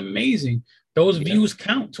technology is amazing. Those views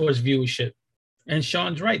count towards viewership. And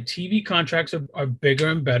Sean's right. TV contracts are bigger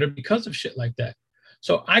and better because of shit like that.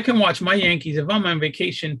 So I can watch my Yankees. If I'm on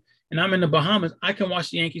vacation and I'm in the Bahamas, I can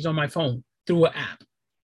watch the Yankees on my phone through an app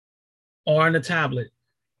or on a tablet.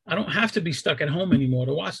 I don't have to be stuck at home anymore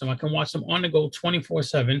to watch them. I can watch them on the go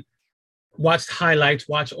 24/7, watch highlights,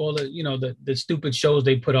 watch all the stupid shows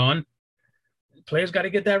they put on. Players got to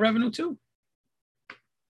get that revenue too.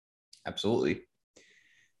 Absolutely.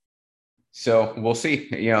 So we'll see.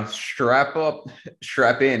 Strap up,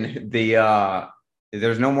 strap in.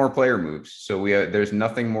 There's no more player moves. So there's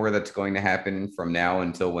nothing more that's going to happen from now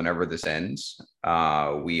until whenever this ends.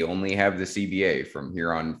 We only have the CBA from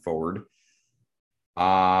here on forward.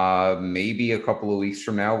 Maybe a couple of weeks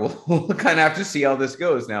from now, we'll kind of have to see how this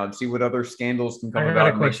goes now and see what other scandals can come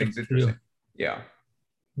about and make things interesting. Yeah.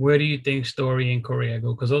 Where do you think Story and Correa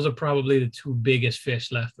go? Because those are probably the two biggest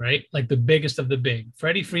fish left, right? Like the biggest of the big.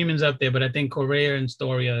 Freddie Freeman's up there, but I think Correa and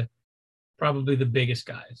Story are probably the biggest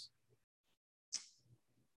guys.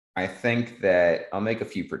 I think that I'll make a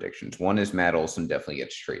few predictions. One is Matt Olson definitely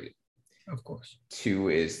gets traded. Of course. Two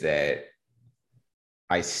is that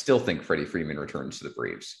I still think Freddie Freeman returns to the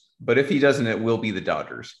Braves. But if he doesn't, it will be the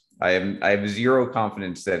Dodgers. I have zero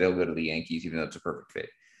confidence that it'll go to the Yankees, even though it's a perfect fit.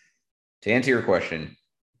 To answer your question,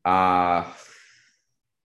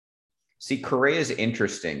 see, Correa is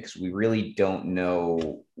interesting because we really don't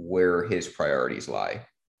know where his priorities lie.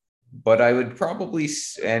 But I would probably,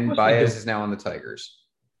 and Baez is now on the Tigers.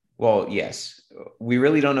 Well, yes, we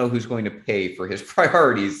really don't know who's going to pay for his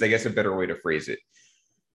priorities. I guess a better way to phrase it.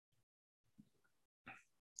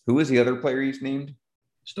 Who is the other player he's named?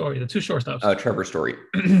 Story, the two shortstops. Trevor Story.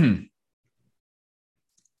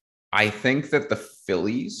 I think that the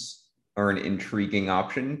Phillies are an intriguing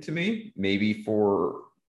option to me, maybe for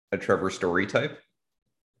a Trevor Story type.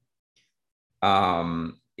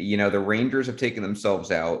 The Rangers have taken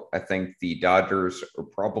themselves out. I think the Dodgers are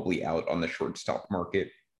probably out on the shortstop market.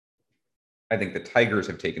 I think the Tigers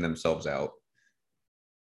have taken themselves out.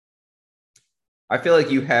 I feel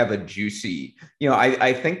like you have a juicy,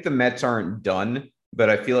 I think the Mets aren't done, but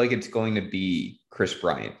I feel like it's going to be Chris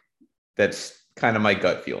Bryant. That's kind of my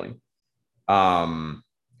gut feeling.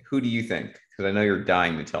 Who do you think? Because I know you're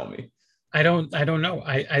dying to tell me. I don't know.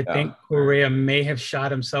 I think Correa may have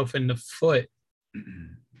shot himself in the foot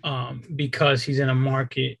because he's in a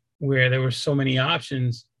market where there were so many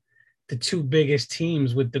options. The two biggest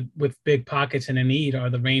teams with big pockets and a need are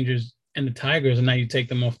the Rangers and the Tigers, and now you take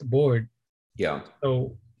them off the board. Yeah.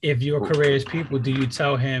 So if you're Correa's people, do you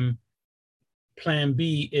tell him plan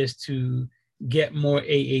B is to get more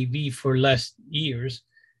AAV for less years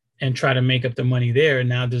and try to make up the money there?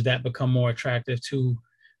 Now, does that become more attractive to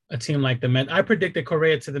a team like the Mets? I predicted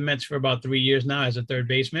Correa to the Mets for about 3 years now as a third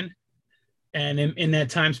baseman. And in that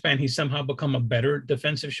time span, he's somehow become a better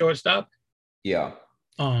defensive shortstop. Yeah.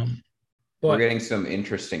 We're getting some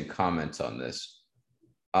interesting comments on this.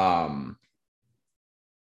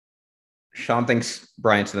 Sean thinks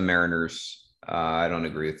Bryant to the Mariners. I don't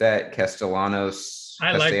agree with that. Castellanos.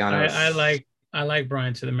 I like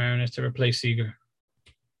Bryant to the Mariners to replace Seager.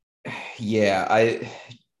 Yeah,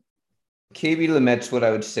 KB Lamet's what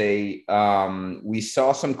I would say. We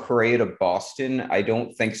saw some Correa to Boston. I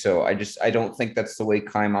don't think so. I don't think that's the way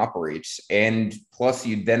Keim operates. And plus,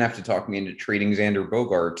 you then have to talk me into trading Xander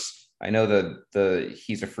Bogaerts. I know that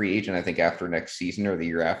he's a free agent, I think, after next season or the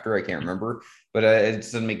year after. I can't remember, but it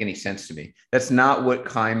doesn't make any sense to me. That's not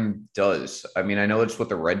what Keim does. I mean, I know it's what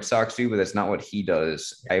the Red Sox do, but that's not what he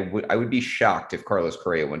does. I would be shocked if Carlos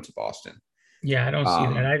Correa went to Boston. Yeah, I don't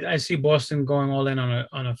see that. I see Boston going all in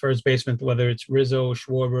on a first baseman, whether it's Rizzo,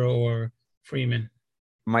 Schwarber, or Freeman.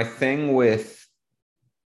 My thing with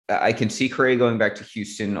I can see Correa going back to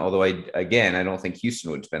Houston, although I don't think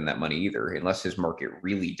Houston would spend that money either, unless his market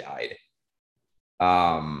really died.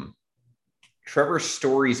 Trevor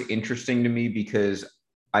Story's interesting to me because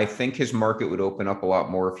I think his market would open up a lot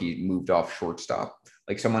more if he moved off shortstop.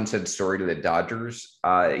 Like someone said, Story to the Dodgers.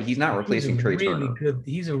 He's not replacing Trey Turner.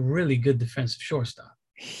 He's a really good defensive shortstop.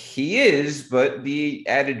 He is, but the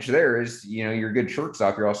adage there is, you're a good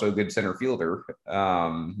shortstop. You're also a good center fielder.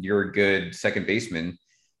 You're a good second baseman.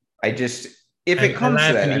 If it comes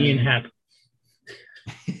to that, Ian Happ.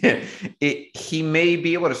 He may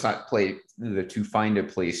be able to find a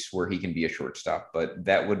place where he can be a shortstop, but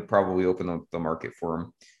that would probably open the market for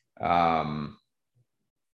him. I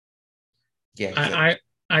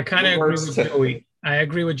kind of agree with Joey. I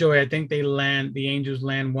agree with Joey. I think the Angels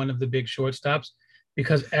land one of the big shortstops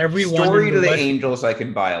because everyone Story to the Angels, I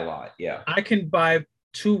can buy a lot. Yeah, I can buy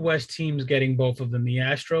two West teams getting both of them, the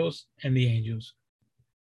Astros and the Angels.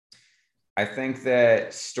 I think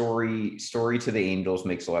that story to the Angels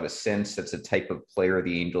makes a lot of sense. That's a type of player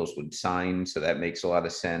the Angels would sign, so that makes a lot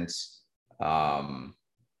of sense. And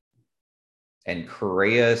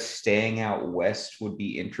Correa staying out west would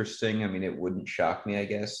be interesting. I mean, it wouldn't shock me, I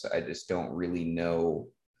guess. I just don't really know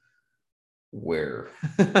where.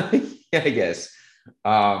 Yeah, I guess.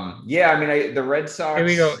 The Red Sox. Here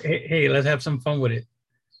we go. Hey, let's have some fun with it.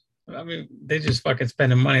 I mean, they just fucking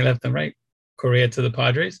spending money left and right. Correa to the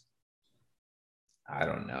Padres. I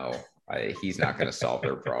don't know. He's not going to solve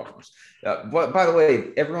their problems. But by the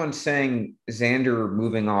way, everyone's saying Xander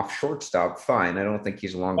moving off shortstop. Fine. I don't think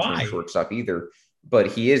he's a long-term shortstop either. But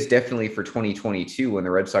he is definitely for 2022 when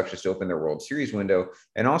the Red Sox just opened their World Series window.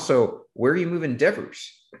 And also, where are you moving Devers?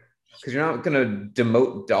 Because you're not going to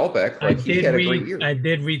demote Dalbec. He had a great year. I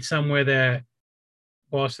did read somewhere that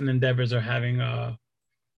Boston and Devers are having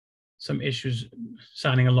some issues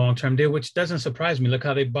signing a long-term deal, which doesn't surprise me. Look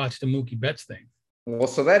how they botched the Mookie Betts thing. Well,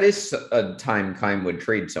 so that is a time Keim would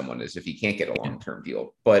trade someone is if he can't get a long-term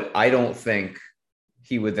deal. But I don't think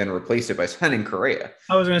he would then replace it by signing Correa.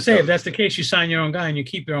 I was going to say, if that's the case, you sign your own guy and you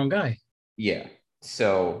keep your own guy. Yeah.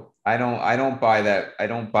 So I don't buy that. I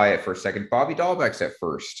don't buy it for a second. Bobby Dahlbeck's at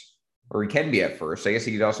first, or he can be at first. I guess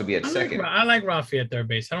he could also be at second. I like Rafi at third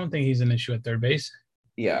base. I don't think he's an issue at third base.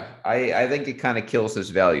 Yeah, I think it kind of kills his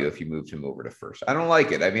value if you moved him over to first. I don't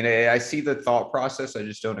like it. I mean, I see the thought process. I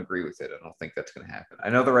just don't agree with it. I don't think that's going to happen. I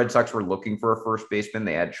know the Red Sox were looking for a first baseman.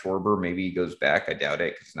 They had Schwarber. Maybe he goes back. I doubt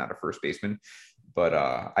it because he's not a first baseman. But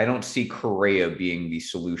I don't see Correa being the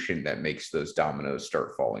solution that makes those dominoes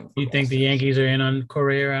start falling. You think the Yankees are in on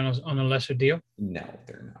Correa on a lesser deal? No,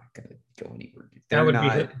 they're not going to go anywhere.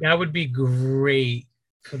 That would be great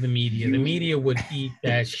for the media. The media would eat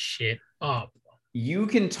that shit up. You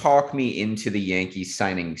can talk me into the Yankees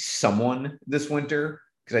signing someone this winter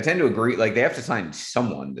because I tend to agree. Like they have to sign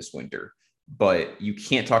someone this winter, but you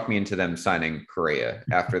can't talk me into them signing Correa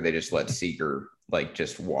after they just let Seager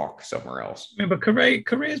just walk somewhere else. I mean, but Correa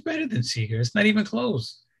is better than Seager. It's not even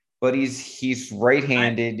close. But he's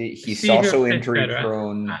right-handed. He's Seager also injury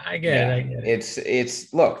prone. I get it.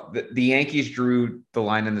 It's look, the Yankees drew the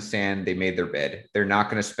line in the sand. They made their bed. They're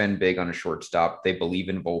not going to spend big on a shortstop. They believe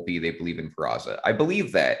in Volpe. They believe in Peraza. I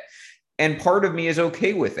believe that. And part of me is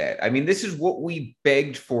okay with that. I mean, this is what we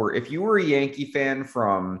begged for. If you were a Yankee fan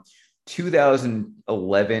from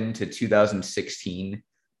 2011 to 2016,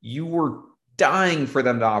 you were dying for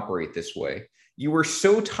them to operate this way. You were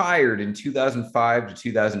so tired in 2005 to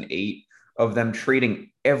 2008 of them trading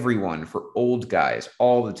everyone for old guys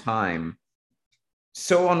all the time.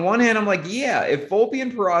 So on one hand, I'm like, yeah, if Volpe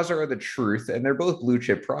and Peraza are the truth and they're both blue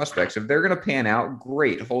chip prospects, if they're going to pan out,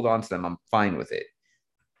 great, hold on to them. I'm fine with it.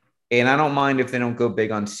 And I don't mind if they don't go big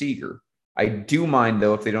on Seager. I do mind,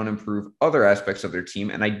 though, if they don't improve other aspects of their team.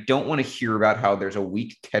 And I don't want to hear about how there's a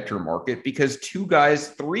weak catcher market because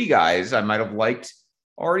 3 guys I might have liked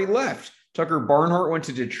already left. Tucker Barnhart went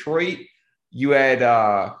to Detroit. You had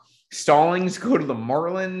Stallings go to the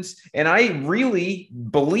Marlins. And I really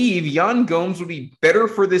believe Yan Gomes would be better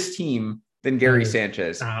for this team than Gary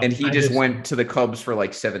Sanchez. And he just went to the Cubs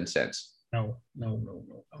for 7 cents. No.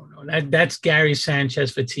 That's Gary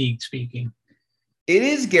Sanchez fatigue speaking. It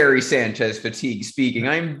is Gary Sanchez fatigue speaking.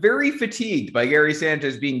 I'm very fatigued by Gary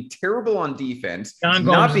Sanchez being terrible on defense,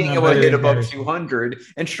 not being able to hit above 200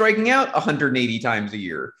 and striking out 180 times a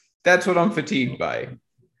year. That's what I'm fatigued by.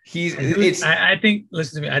 I think,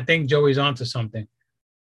 listen to me. I think Joey's onto something.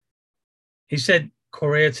 He said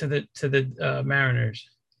Correa to the Mariners.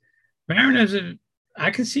 Mariners,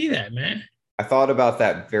 I can see that, man. I thought about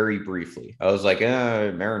that very briefly. I was like,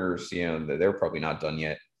 Mariners, they're probably not done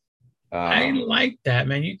yet. I like that,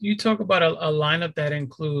 man. You talk about a lineup that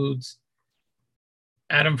includes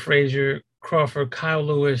Adam Frazier, Crawford, Kyle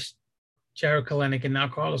Lewis, Jared Kelenic, and now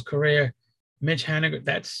Carlos Correa, Mitch Haniger.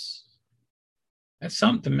 That's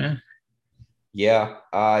something, man. Yeah.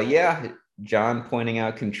 John pointing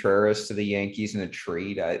out Contreras to the Yankees in a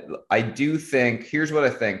trade. I do think, here's what I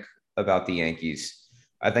think about the Yankees.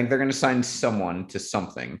 I think they're going to sign someone to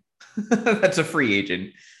something. That's a free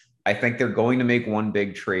agent. I think they're going to make one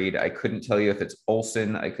big trade. I couldn't tell you if it's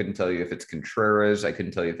Olsen. I couldn't tell you if it's Contreras. I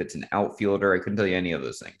couldn't tell you if it's an outfielder. I couldn't tell you any of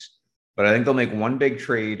those things. But I think they'll make one big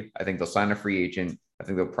trade. I think they'll sign a free agent. I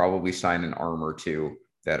think they'll probably sign an arm or two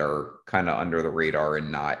that are kind of under the radar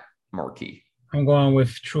and not marquee. I'm going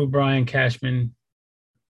with true Brian Cashman.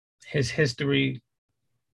 His history.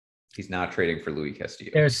 He's not trading for Luis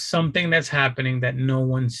Castillo. There's something that's happening that no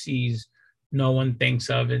one sees. No one thinks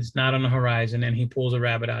of. It's not on the horizon, and he pulls a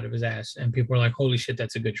rabbit out of his ass, and people are like, "Holy shit,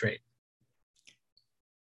 that's a good trade."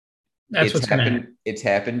 That's what's happened. It's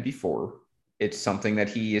happened before. It's something that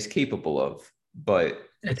he is capable of, but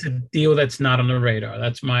it's a deal that's not on the radar.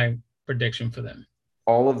 That's my prediction for them.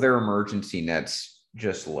 All of their emergency nets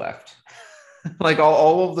just left. Like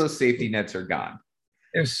all of those safety nets are gone.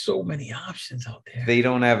 There's so many options out there. They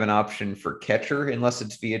don't have an option for catcher unless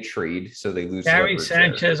it's via trade, so they lose. Gary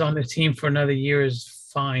Sanchez on the team for another year is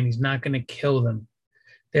fine. He's not going to kill them.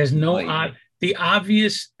 There's no the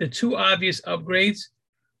two obvious upgrades.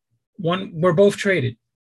 One, we're both traded,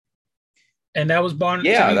 and that was Barnhart.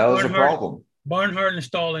 Yeah, that was a problem. Barnhart and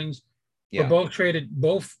Stallings were both traded,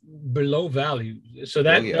 both below value. So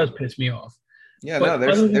that does piss me off. Yeah, but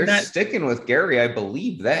no, they're sticking with Gary. I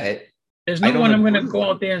believe that. There's no one I'm going to go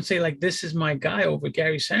out there and say, like, this is my guy over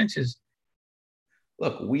Gary Sanchez.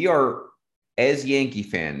 Look, we are, as Yankee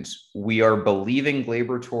fans, we are believing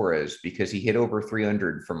Gleyber Torres because he hit over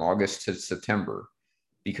 300 from August to September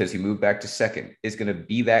because he moved back to second, is going to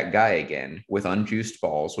be that guy again with unjuiced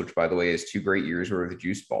balls, which, by the way, is 2 great years worth of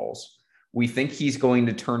juiced balls. We think he's going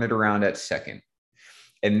to turn it around at second.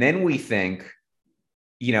 And then we think,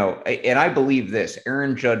 and I believe this,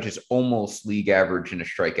 Aaron Judge is almost league average in a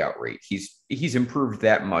strikeout rate. He's improved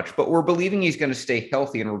that much, but we're believing he's going to stay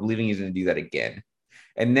healthy, and we're believing he's going to do that again.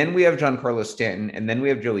 And then we have Giancarlo Stanton, and then we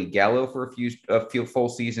have Joey Gallo for a few full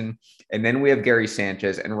season, and then we have Gary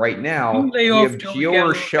Sanchez, and right now we have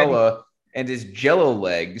Gio Urshela and his jello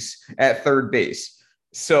legs at third base.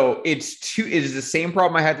 So it is the same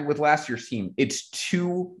problem I had with last year's team. It's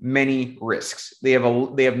too many risks. They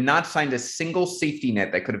have not signed a single safety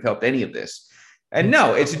net that could have helped any of this. And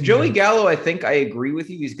no, it's Joey Gallo. I think I agree with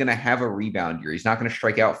you. He's going to have a rebound year. He's not going to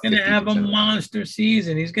strike out. He's going to have a monster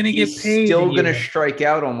season. He's going to get paid. He's still going to strike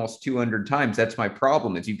out almost 200 times. That's my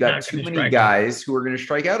problem. Is you've got too many guys who are going to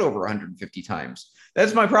strike out over 150 times.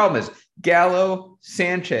 That's my problem. Is Gallo,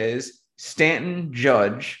 Sanchez, Stanton,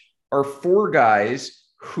 Judge are 4 guys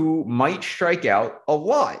who might strike out a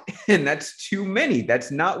lot. And that's too many.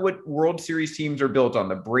 That's not what World Series teams are built on.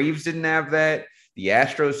 The Braves didn't have that. The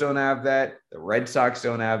Astros don't have that. The Red Sox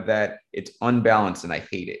don't have that. It's unbalanced, and I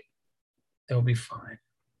hate it. They'll be fine.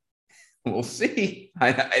 We'll see.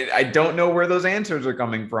 I don't know where those answers are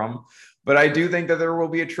coming from, but I do think that there will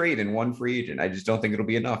be a trade in one free agent. I just don't think it'll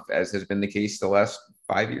be enough, as has been the case the last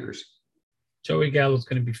 5 years. Joey Gallo's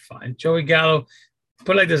going to be fine. Joey Gallo,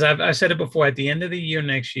 put it like this. I said it before. At the end of the year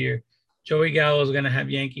next year, Joey Gallo is going to have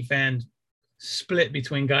Yankee fans split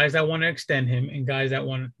between guys that want to extend him and guys that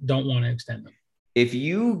don't want to extend him. If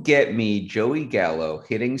you get me Joey Gallo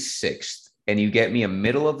hitting 6th and you get me a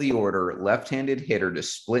middle of the order left-handed hitter to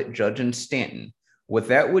split Judge and Stanton, what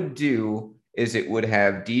that would do is it would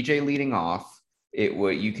have DJ leading off.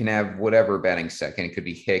 You can have whatever batting second. It could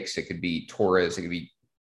be Hicks. It could be Torres. It could be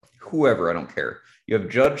whoever. I don't care. You have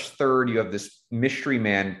Judge 3rd. You have this mystery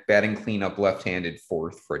man batting cleanup left-handed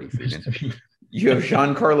 4th, Freddie Freeman. You have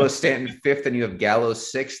Giancarlo Stanton 5th, and you have Gallo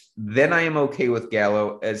 6th. Then I am okay with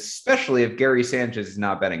Gallo, especially if Gary Sanchez is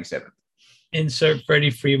not batting 7th. Insert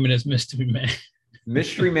Freddie Freeman as Mystery Man.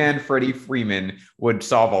 Mystery Man Freddie Freeman would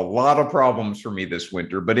solve a lot of problems for me this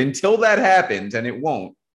winter. But until that happens, and it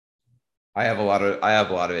won't, I have a lot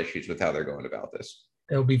of issues with how they're going about this.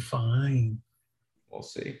 They'll be fine. We'll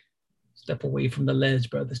see. Step away from the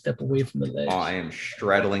ledge, brother. Step away from the ledge. Oh, I am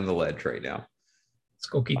straddling the ledge right now. It's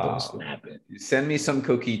Coquito snapping. Send me some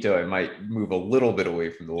Coquito. I might move a little bit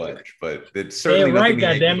away from the ledge, but it's Say certainly it right,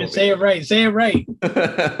 goddammit. Say it right. Say it right.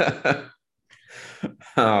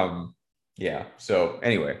 Yeah. So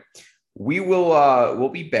anyway, we'll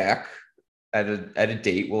be back at a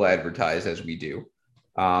date. We'll advertise as we do.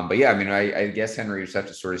 But yeah, I mean, I guess Henry just have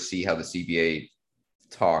to sort of see how the CBA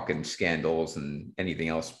talk and scandals and anything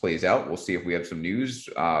else plays out. We'll see if we have some news.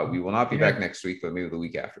 We will not be back next week, but maybe the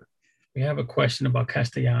week after. We have a question about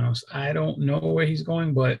Castellanos. I don't know where he's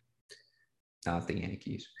going, but not the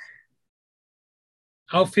Yankees.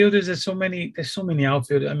 Outfielders, there's so many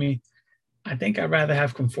outfielders. I mean, I think I'd rather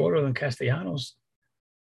have Conforto than Castellanos.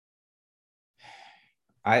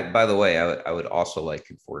 By the way, I would also like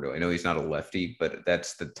Conforto. I know he's not a lefty, but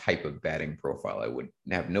that's the type of batting profile I would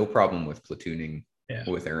have no problem with platooning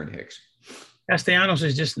with Aaron Hicks. Castellanos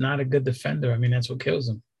is just not a good defender. I mean, that's what kills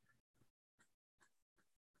him.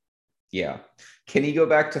 Yeah. Can he go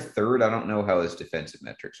back to third? I don't know how his defensive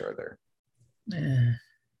metrics are there.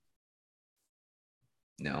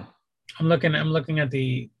 No. I'm looking at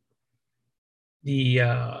the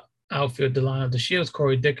outfield, Delano DeShields,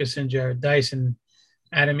 Corey Dickerson, Jared Dyson,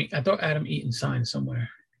 Adam. I thought Adam Eaton signed somewhere.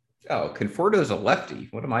 Oh, Conforto's a lefty.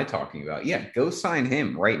 What am I talking about? Yeah, go sign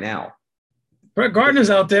him right now. Brett Gardner's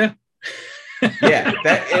out there. Yeah,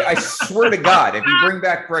 I swear to God, if you bring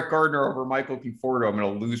back Brett Gardner over Michael Conforto, I'm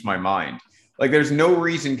going to lose my mind. Like, there's no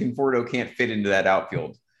reason Conforto can't fit into that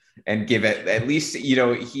outfield and give it at least,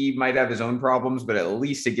 he might have his own problems, but at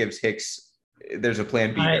least it gives Hicks, there's a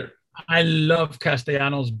plan B there. I love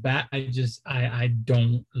Castellanos' bat. I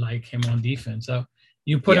don't like him on defense. So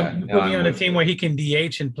you put me on a team where he can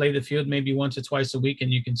DH and play the field maybe once or twice a week,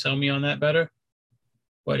 and you can sell me on that better.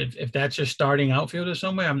 But if that's your starting outfielder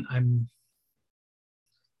somewhere,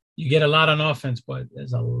 you get a lot on offense, but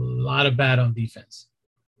there's a lot of bad on defense.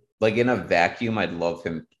 Like in a vacuum, I'd love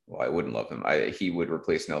him. Well, I wouldn't love him. He would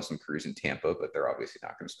replace Nelson Cruz in Tampa, but they're obviously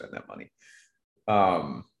not going to spend that money.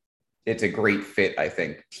 It's a great fit, I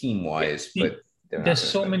think, team-wise. But there's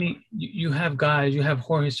so many. You have guys. You have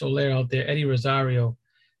Jorge Soler out there, Eddie Rosario,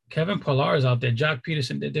 Kevin Pillar is out there, Jock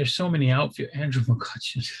Peterson. There's so many outfield. Andrew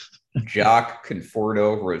McCutcheon. Jock,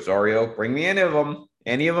 Conforto, Rosario. Bring me any of them.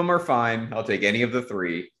 Any of them are fine. I'll take any of the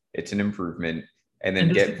three. It's an improvement. And then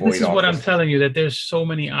get Voit off. This is what I'm telling you, that there's so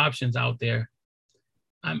many options out there.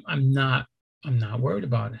 I'm not worried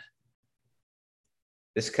about it.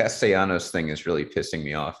 This Castellanos thing is really pissing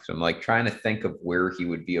me off. So I'm like trying to think of where he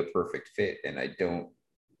would be a perfect fit, and I don't.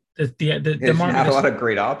 There's not a lot of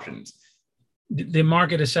great options. The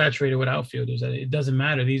market is saturated with outfielders. It doesn't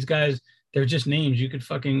matter. These guys, they're just names. You could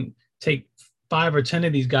fucking take 5 or 10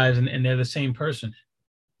 of these guys, and they're the same person.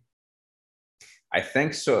 I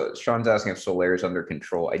think so. Sean's asking if Soler is under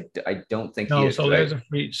control. I don't think he is.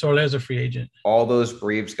 Soler's a free agent. All those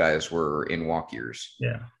Braves guys were in walk years.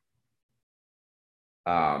 Yeah.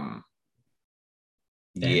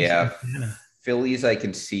 Yeah. Phillies I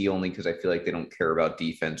can see only because I feel like they don't care about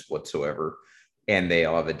defense whatsoever, and they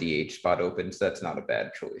all have a DH spot open, so that's not a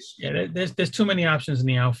bad choice. Yeah, there's too many options in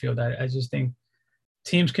the outfield. I just think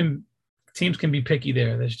teams can be picky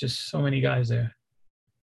there. There's just so many guys there.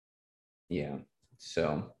 Yeah.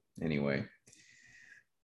 So anyway,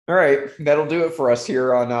 all right, that'll do it for us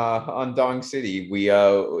here on Dong City.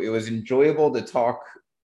 It was enjoyable to talk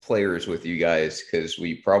players with you guys because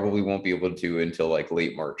we probably won't be able to until like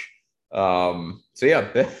late March. So yeah,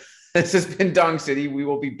 this has been Dong City. We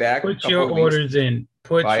will be back. Put your orders in.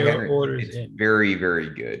 It's very,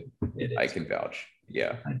 very good. I can vouch.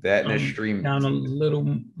 Yeah, that in a stream down a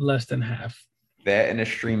little less than half. That and a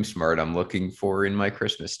Stream Smart I'm looking for in my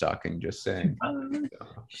Christmas stocking, just saying.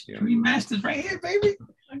 Stream Masters right here, baby.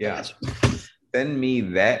 Yeah. Send me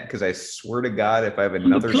that because I swear to God, if I have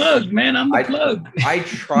another I'm the plug. I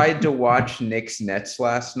tried to watch Knicks Nets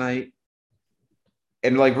last night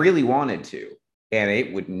and like really wanted to, and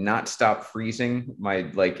it would not stop freezing. My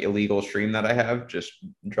like illegal stream that I have just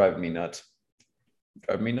driving me nuts.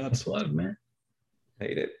 Plug, man.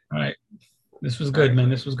 Hate it. All right. This was good, man.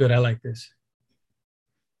 This was good. I like this.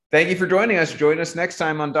 Thank you for joining us. Join us next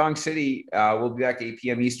time on Dong City. We'll be back 8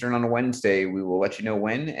 p.m. Eastern on a Wednesday. We will let you know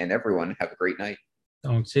when, and everyone have a great night.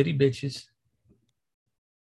 Dong City, bitches.